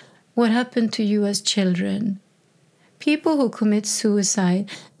 What happened to you as children? People who commit suicide,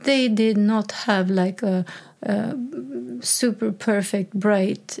 they did not have like a super perfect,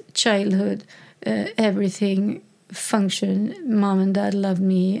 bright childhood. Everything functioned. Mom and dad loved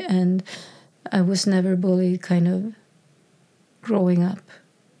me, and I was never bullied kind of growing up.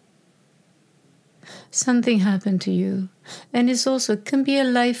 something happened to you. And it's also, it can be a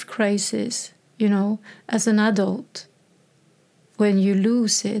life crisis, as an adult, when you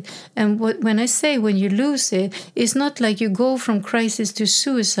lose it. And when I say when you lose it, it's not like you go from crisis to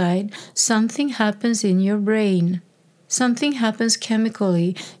suicide. Something happens in your brain. Something happens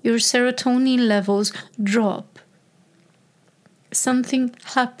chemically. Your serotonin levels drop. Something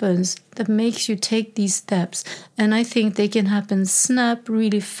happens that makes you take these steps. And I think they can happen snap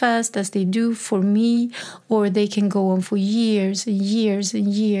really fast, as they do for me, or they can go on for years and years and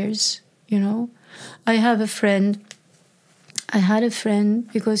years, I had a friend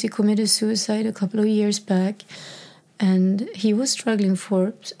because he committed suicide a couple of years back, and he was struggling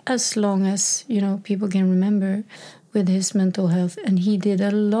for as long as, people can remember with his mental health. And he did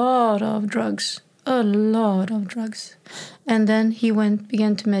a lot of drugs. And then he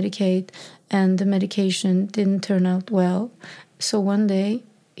began to medicate, and the medication didn't turn out well. So one day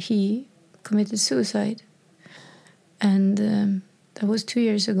he committed suicide. And that was 2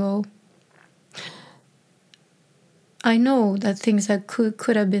 years ago. I know that things that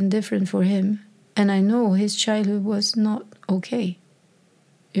could have been different for him. And I know his childhood was not okay.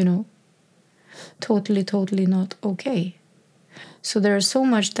 Totally not okay. So there's so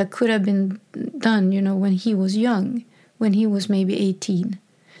much that could have been done, when he was young, when he was maybe 18,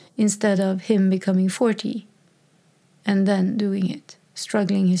 instead of him becoming 40 and then doing it,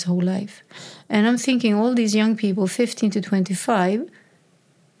 struggling his whole life. And I'm thinking, all these young people, 15 to 25,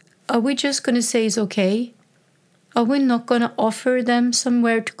 are we just going to say it's okay? Are we not going to offer them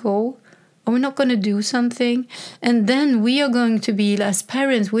somewhere to go? Are we not going to do something? And then we are going to be, as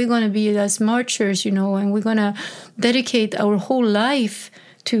parents, we're going to be as martyrs, and we're going to dedicate our whole life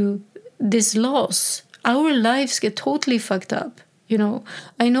to this loss. Our lives get totally fucked up,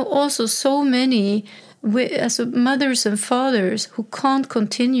 I know also so many as mothers and fathers who can't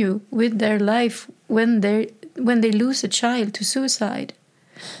continue with their life when they lose a child to suicide.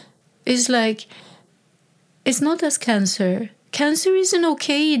 It's like, it's not as cancer. Cancer is an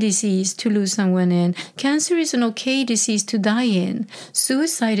okay disease to lose someone in. Cancer is an okay disease to die in.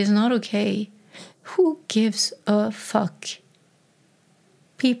 Suicide is not okay. Who gives a fuck?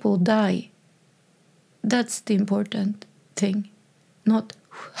 People die. That's the important thing, not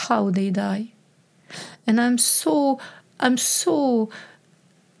how they die. And I'm so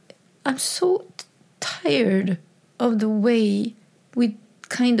tired of the way we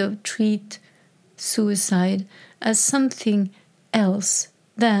kind of treat suicide as something else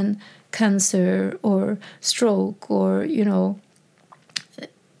than cancer or stroke, or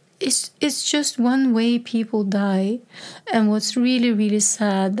it's just one way people die. And what's really, really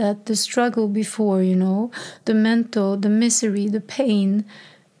sad, that the struggle before, the mental, the misery, the pain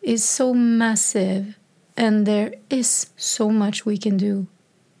is so massive, and there is so much we can do.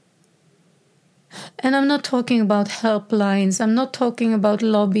 And I'm not talking about helplines. I'm not talking about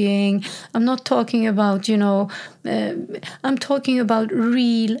lobbying. I'm not talking about, I'm talking about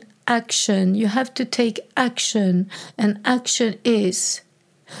real action. You have to take action. And action is,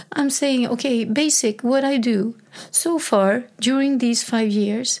 I'm saying, okay, basic, what I do. So far, during these 5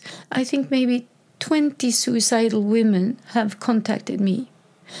 years, I think maybe 20 suicidal women have contacted me.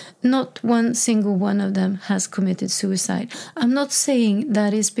 Not one single one of them has committed suicide. I'm not saying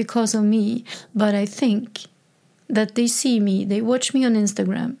that is because of me, but I think that they see me, they watch me on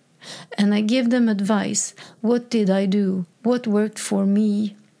Instagram, and I give them advice. What did I do? What worked for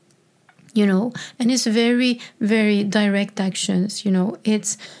me? And it's very, very direct actions.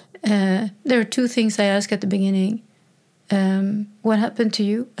 It's there are two things I ask at the beginning. What happened to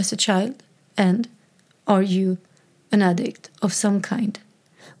you as a child? And are you an addict of some kind?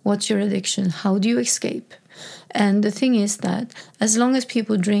 What's your addiction? How do you escape? And the thing is that as long as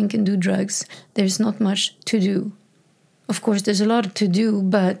people drink and do drugs, there's not much to do. Of course, there's a lot to do,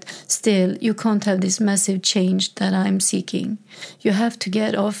 but still, you can't have this massive change that I'm seeking. You have to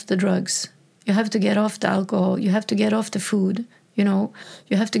get off the drugs. You have to get off the alcohol. You have to get off the food. You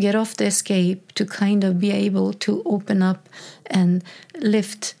have to get off the escape to kind of be able to open up and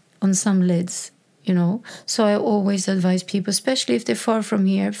lift on some lids. So I always advise people, especially if they're far from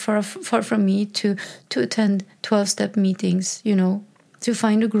here, far from me, to attend 12-step meetings, to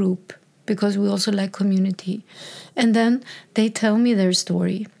find a group, because we also like community. And then they tell me their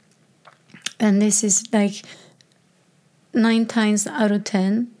story. And this is like 9 times out of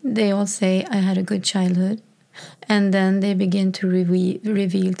 10, they all say, I had a good childhood. And then they begin to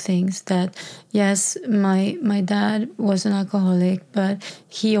reveal things that, yes, my dad was an alcoholic, but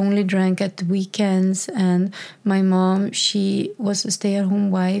he only drank at the weekends. And my mom, she was a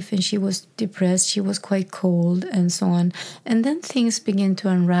stay-at-home wife and she was depressed. She was quite cold and so on. And then things begin to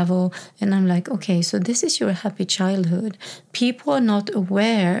unravel. And I'm like, okay, so this is your happy childhood. People are not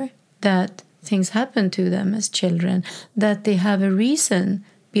aware that things happen to them as children, that they have a reason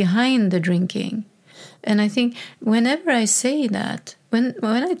behind the drinking. And I think whenever I say that, when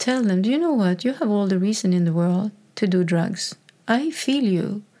I tell them, do you know what? You have all the reason in the world to do drugs. I feel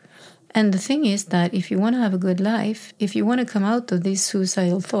you. And the thing is that if you want to have a good life, if you want to come out of these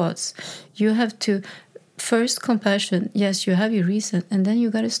suicidal thoughts, you have to first compassion. Yes, you have your reason. And then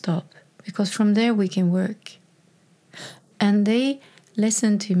you got to stop. Because from there we can work. And they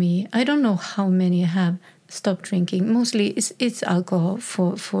listen to me. I don't know how many have stopped drinking. Mostly it's alcohol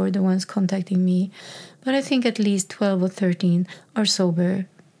for the ones contacting me. But I think at least 12 or 13 are sober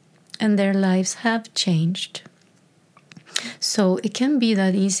and their lives have changed. So it can be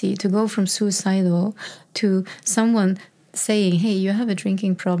that easy to go from suicidal to someone saying, hey, you have a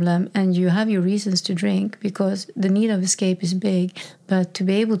drinking problem and you have your reasons to drink because the need of escape is big. But to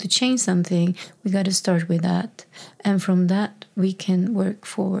be able to change something, we got to start with that. And from that, we can work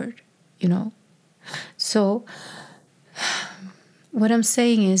forward, So what I'm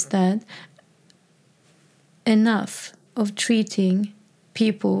saying is that enough of treating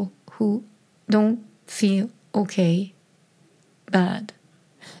people who don't feel okay bad.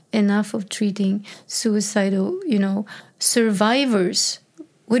 Enough of treating suicidal, survivors.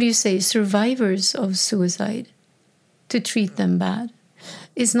 What do you say? Survivors of suicide, to treat them bad.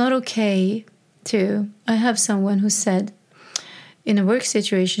 It's not okay to. I have someone who said, in a work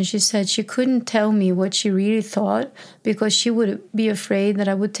situation, she said she couldn't tell me what she really thought because she would be afraid that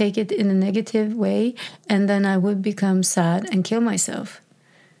I would take it in a negative way and then I would become sad and kill myself.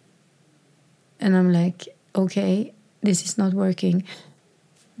 And I'm like, okay, this is not working.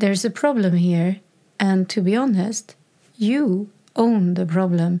 There's a problem here. And to be honest, you own the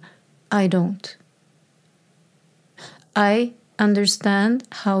problem. I don't. I understand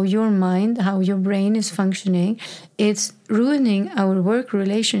how your mind, how your brain is functioning. It's ruining our work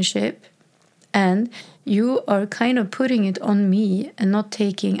relationship, and you are kind of putting it on me and not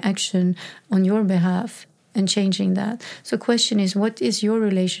taking action on your behalf and changing that. So the question is, what is your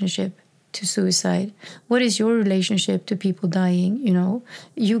relationship to suicide? What is your relationship to people dying?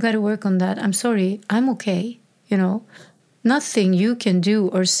 You got to work on that. I'm sorry, I'm okay. Nothing you can do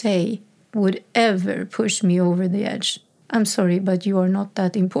or say would ever push me over the edge. I'm sorry, but you are not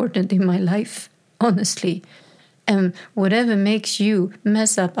that important in my life, honestly. And whatever makes you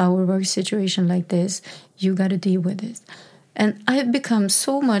mess up our work situation like this, you got to deal with it. And I've become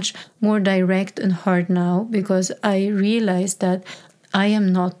so much more direct and hard now because I realize that I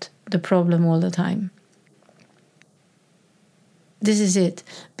am not the problem all the time. This is it.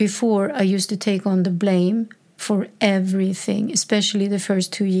 Before, I used to take on the blame for everything, especially the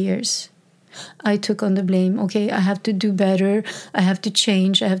first 2 years. I took on the blame. Okay, I have to do better. I have to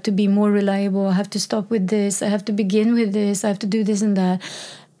change. I have to be more reliable. I have to stop with this. I have to begin with this. I have to do this and that.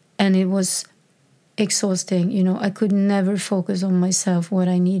 And it was exhausting. I could never focus on myself, what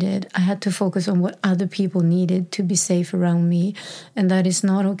I needed. I had to focus on what other people needed to be safe around me. And that is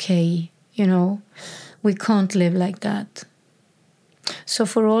not okay. We can't live like that. So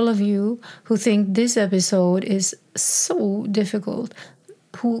for all of you who think this episode is so difficult,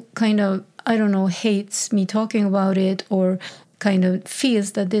 who kind of, hates me talking about it or kind of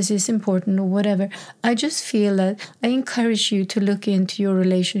feels that this is important or whatever, I just feel that I encourage you to look into your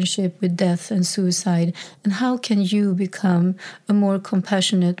relationship with death and suicide and how can you become a more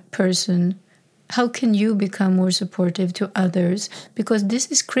compassionate person. How can you become more supportive to others? Because this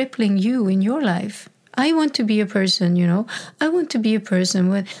is crippling you in your life. I want to be a person, I want to be a person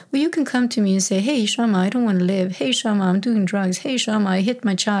where you can come to me and say, hey, Shama, I don't want to live. Hey, Shama, I'm doing drugs. Hey, Shama, I hit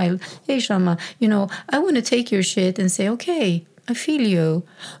my child. Hey, Shama, I want to take your shit and say, okay, I feel you,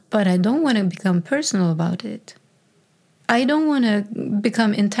 but I don't want to become personal about it. I don't want to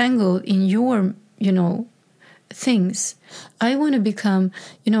become entangled in your, things. I want to become,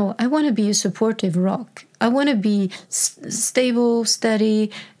 I want to be a supportive rock. I want to be stable,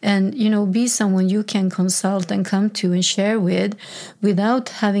 steady, and, be someone you can consult and come to and share with without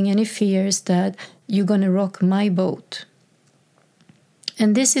having any fears that you're going to rock my boat.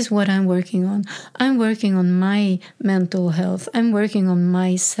 And this is what I'm working on. I'm working on my mental health. I'm working on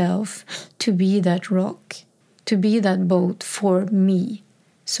myself to be that rock, to be that boat for me,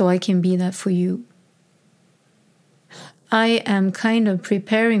 so I can be that for you. I am kind of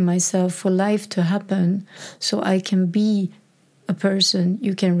preparing myself for life to happen so I can be a person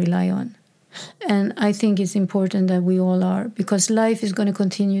you can rely on. And I think it's important that we all are, because life is going to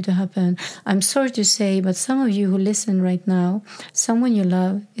continue to happen. I'm sorry to say, but some of you who listen right now, someone you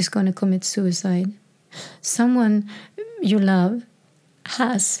love is going to commit suicide. Someone you love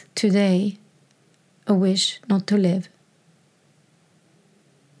has today a wish not to live.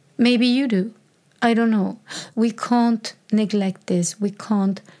 Maybe you do. I don't know. We can't neglect this. We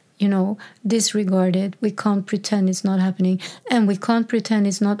can't, disregard it. We can't pretend it's not happening. And we can't pretend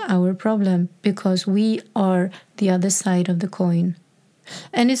it's not our problem, because we are the other side of the coin.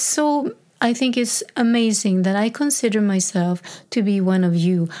 And I think it's amazing that I consider myself to be one of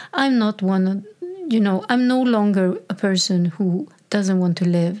you. I'm not one of, I'm no longer a person who doesn't want to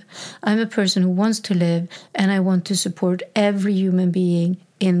live. I'm a person who wants to live, and I want to support every human being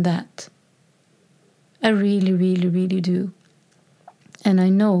in that. I really, really, really do. And I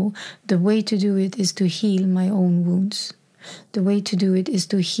know the way to do it is to heal my own wounds. The way to do it is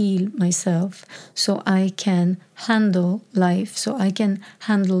to heal myself so I can handle life, so I can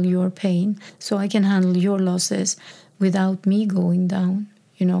handle your pain, so I can handle your losses without me going down,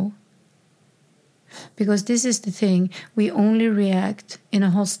 Because this is the thing, we only react in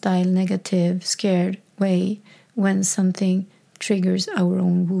a hostile, negative, scared way when something triggers our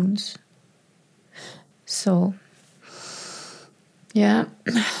own wounds. So, yeah,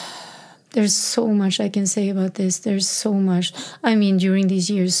 there's so much I can say about this. There's so much. I mean, during these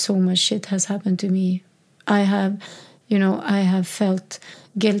years, so much shit has happened to me. I have felt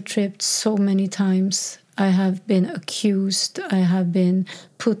guilt-tripped so many times. I have been accused. I have been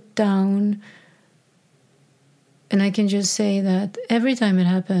put down. And I can just say that every time it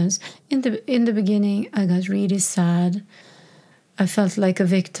happens, in the beginning, I got really sad. I felt like a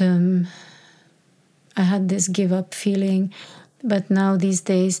victim. I had this give up feeling. But now these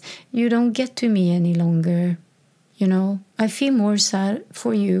days, you don't get to me any longer. I feel more sad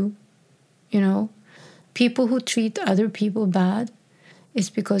for you. People who treat other people bad, it's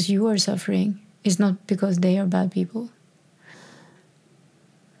because you are suffering. It's not because they are bad people.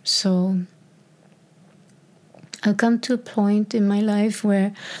 So I've come to a point in my life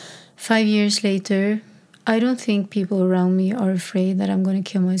where 5 years later, I don't think people around me are afraid that I'm going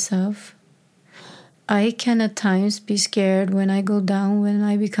to kill myself. I can at times be scared when I go down, when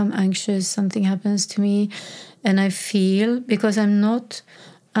I become anxious, something happens to me, and I feel, because I'm not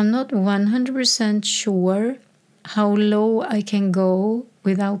 100% sure how low I can go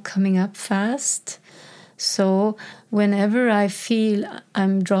without coming up fast. So whenever I feel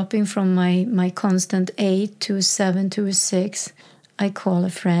I'm dropping from my constant 8 to a 7 to a 6, I call a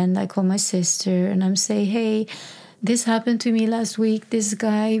friend, I call my sister, and I'm say, hey, this happened to me last week, this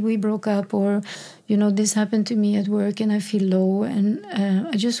guy, we broke up, or, this happened to me at work and I feel low. And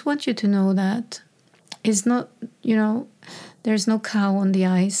I just want you to know that it's not, there's no cow on the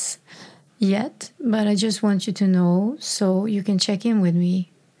ice yet, but I just want you to know so you can check in with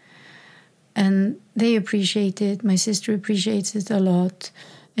me. And they appreciate it. My sister appreciates it a lot.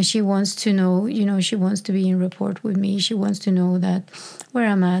 And she wants to know, she wants to be in rapport with me. She wants to know that where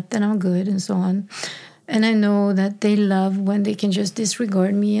I'm at, and I'm good, and so on. And I know that they love when they can just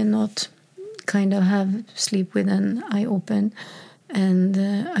disregard me and not kind of sleep with an eye open. And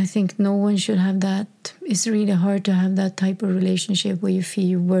I think no one should have that. It's really hard to have that type of relationship where you feel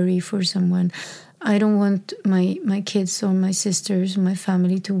you worry for someone. I don't want my kids or my sisters or my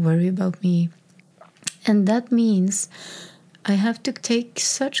family to worry about me. And that means I have to take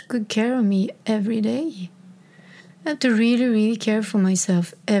such good care of me every day. I have to really, really care for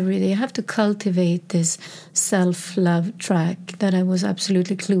myself every day. I have to cultivate this self-love track that I was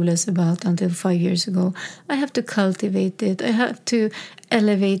absolutely clueless about until 5 years ago. I have to cultivate it. I have to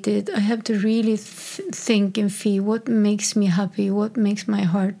elevate it. I have to really think and feel what makes me happy, what makes my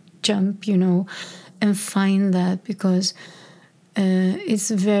heart jump, and find that, because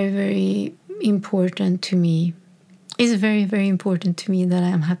it's very, very important to me. It's very, very important to me that I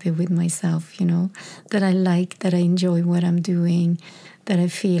am happy with myself, that I like, that I enjoy what I'm doing, that I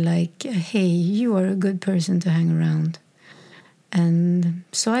feel like, hey, you are a good person to hang around. And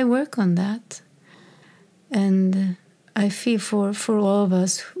so I work on that. And I feel for all of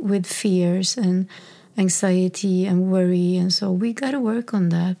us with fears and anxiety and worry, and so we got to work on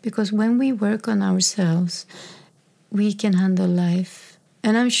that, because when we work on ourselves, we can handle life.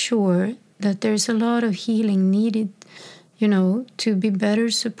 And I'm sure that there's a lot of healing needed, to be better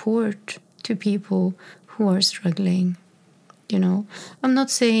support to people who are struggling. I'm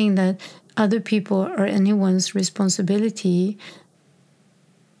not saying that other people are anyone's responsibility.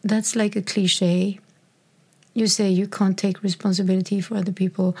 That's like a cliche. you say you can't take responsibility for other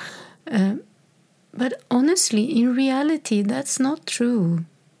people. But honestly, in reality, that's not true.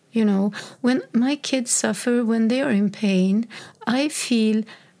 You know, when my kids suffer, when they are in pain, I feel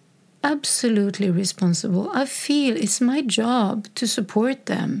absolutely responsible. I feel it's my job to support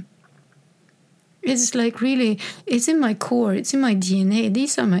them. It's like really, it's in my core, it's in my DNA.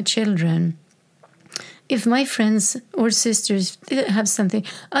 These are my children. If my friends or sisters have something,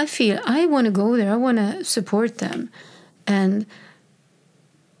 I feel I want to go there. I want to support them. And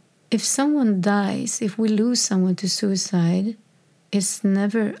if someone dies, if we lose someone to suicide, it's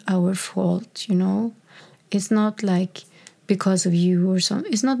never our fault, you know? It's not like because of you or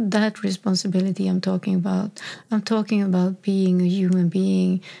something. It's not that responsibility I'm talking about. I'm talking about being a human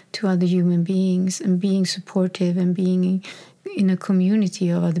being to other human beings and being supportive and being in a community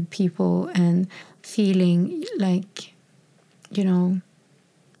of other people and feeling like, you know,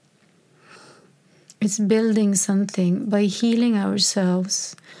 it's building something. By healing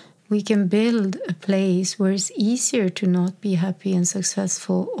ourselves, we can build a place where it's easier to not be happy and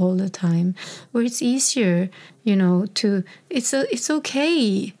successful all the time, where it's easier, you know, it's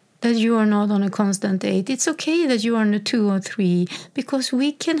okay that you are not on a constant 8. It's okay that you are on a 2 or 3, because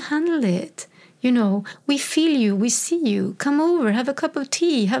we can handle it. You know, we feel you, we see you. Come over, have a cup of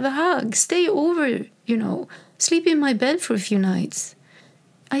tea, have a hug, stay over, you know, sleep in my bed for a few nights.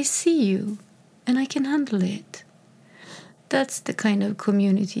 I see you, and I can handle it. That's the kind of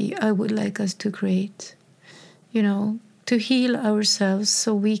community I would like us to create, you know, to heal ourselves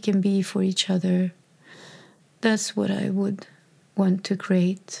so we can be for each other. That's what I would want to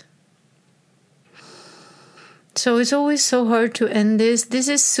create. So it's always so hard to end this. This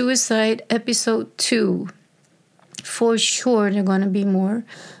is Suicide episode 2. For sure, there are going to be more,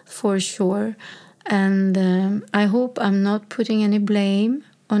 for sure. And I hope I'm not putting any blame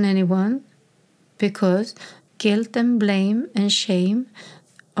on anyone, because guilt and blame and shame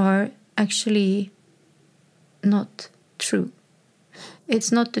are actually not true.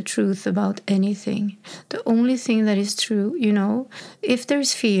 It's not the truth about anything. The only thing that is true, you know, if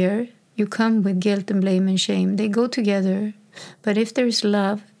there's fear, you come with guilt and blame and shame. They go together. But if there's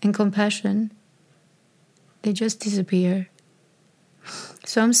love and compassion, they just disappear.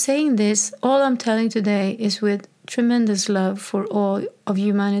 So I'm saying this, all I'm telling today is with tremendous love for all of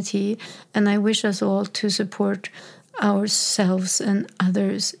humanity, and I wish us all to support ourselves and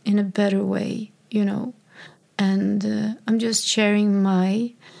others in a better way, you know. And I'm just sharing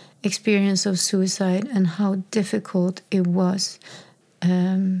my experience of suicide and how difficult it was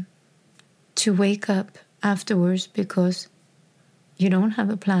to wake up afterwards, because you don't have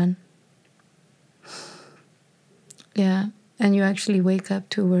a plan. Yeah, and you actually wake up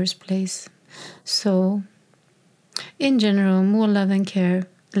to a worse place. So in general, more love and care,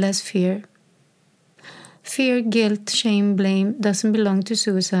 less fear. Fear, guilt, shame, blame doesn't belong to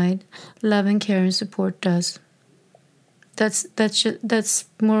suicide. Love and care and support does. That's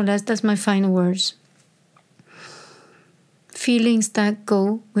more or less, that's my final words. Feelings that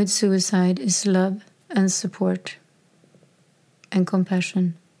go with suicide is love and support and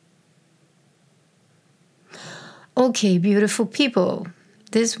compassion. Okay, beautiful people.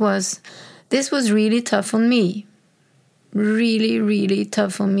 This was really tough on me. Really, really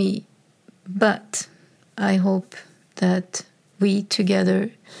tough on me. But I hope that we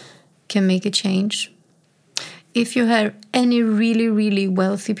together can make a change. If you have any really, really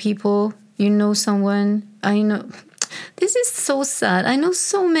wealthy people, you know someone, I know, this is so sad. I know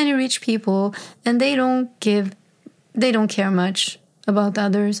so many rich people, and they don't care much about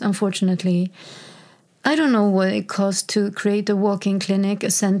others, unfortunately. I don't know what it costs to create a walk-in clinic,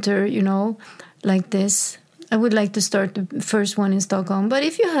 a center, you know, like this. I would like to start the first one in Stockholm. But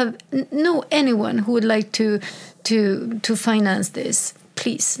if you know anyone who would like to finance this,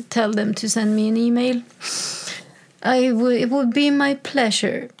 please tell them to send me an email. It would be my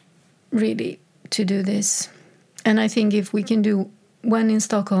pleasure, really, to do this. And I think if we can do one in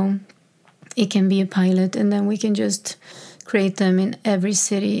Stockholm, it can be a pilot, and then we can just create them in every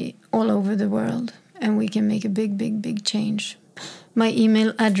city all over the world, and we can make a big, big, big change. My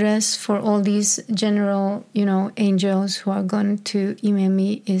email address for all these general, you know, angels who are going to email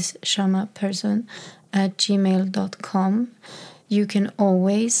me is shamaperson@gmail.com. You can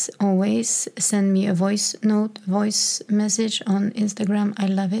always send me a voice message on Instagram. I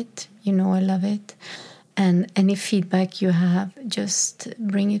love it. You know I love it. And any feedback you have, just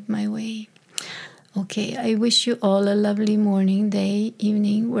bring it my way. Okay, I wish you all a lovely morning, day,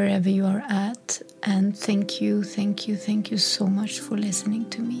 evening, wherever you are at. And thank you so much for listening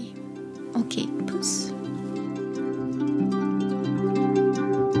to me. Okay, puss.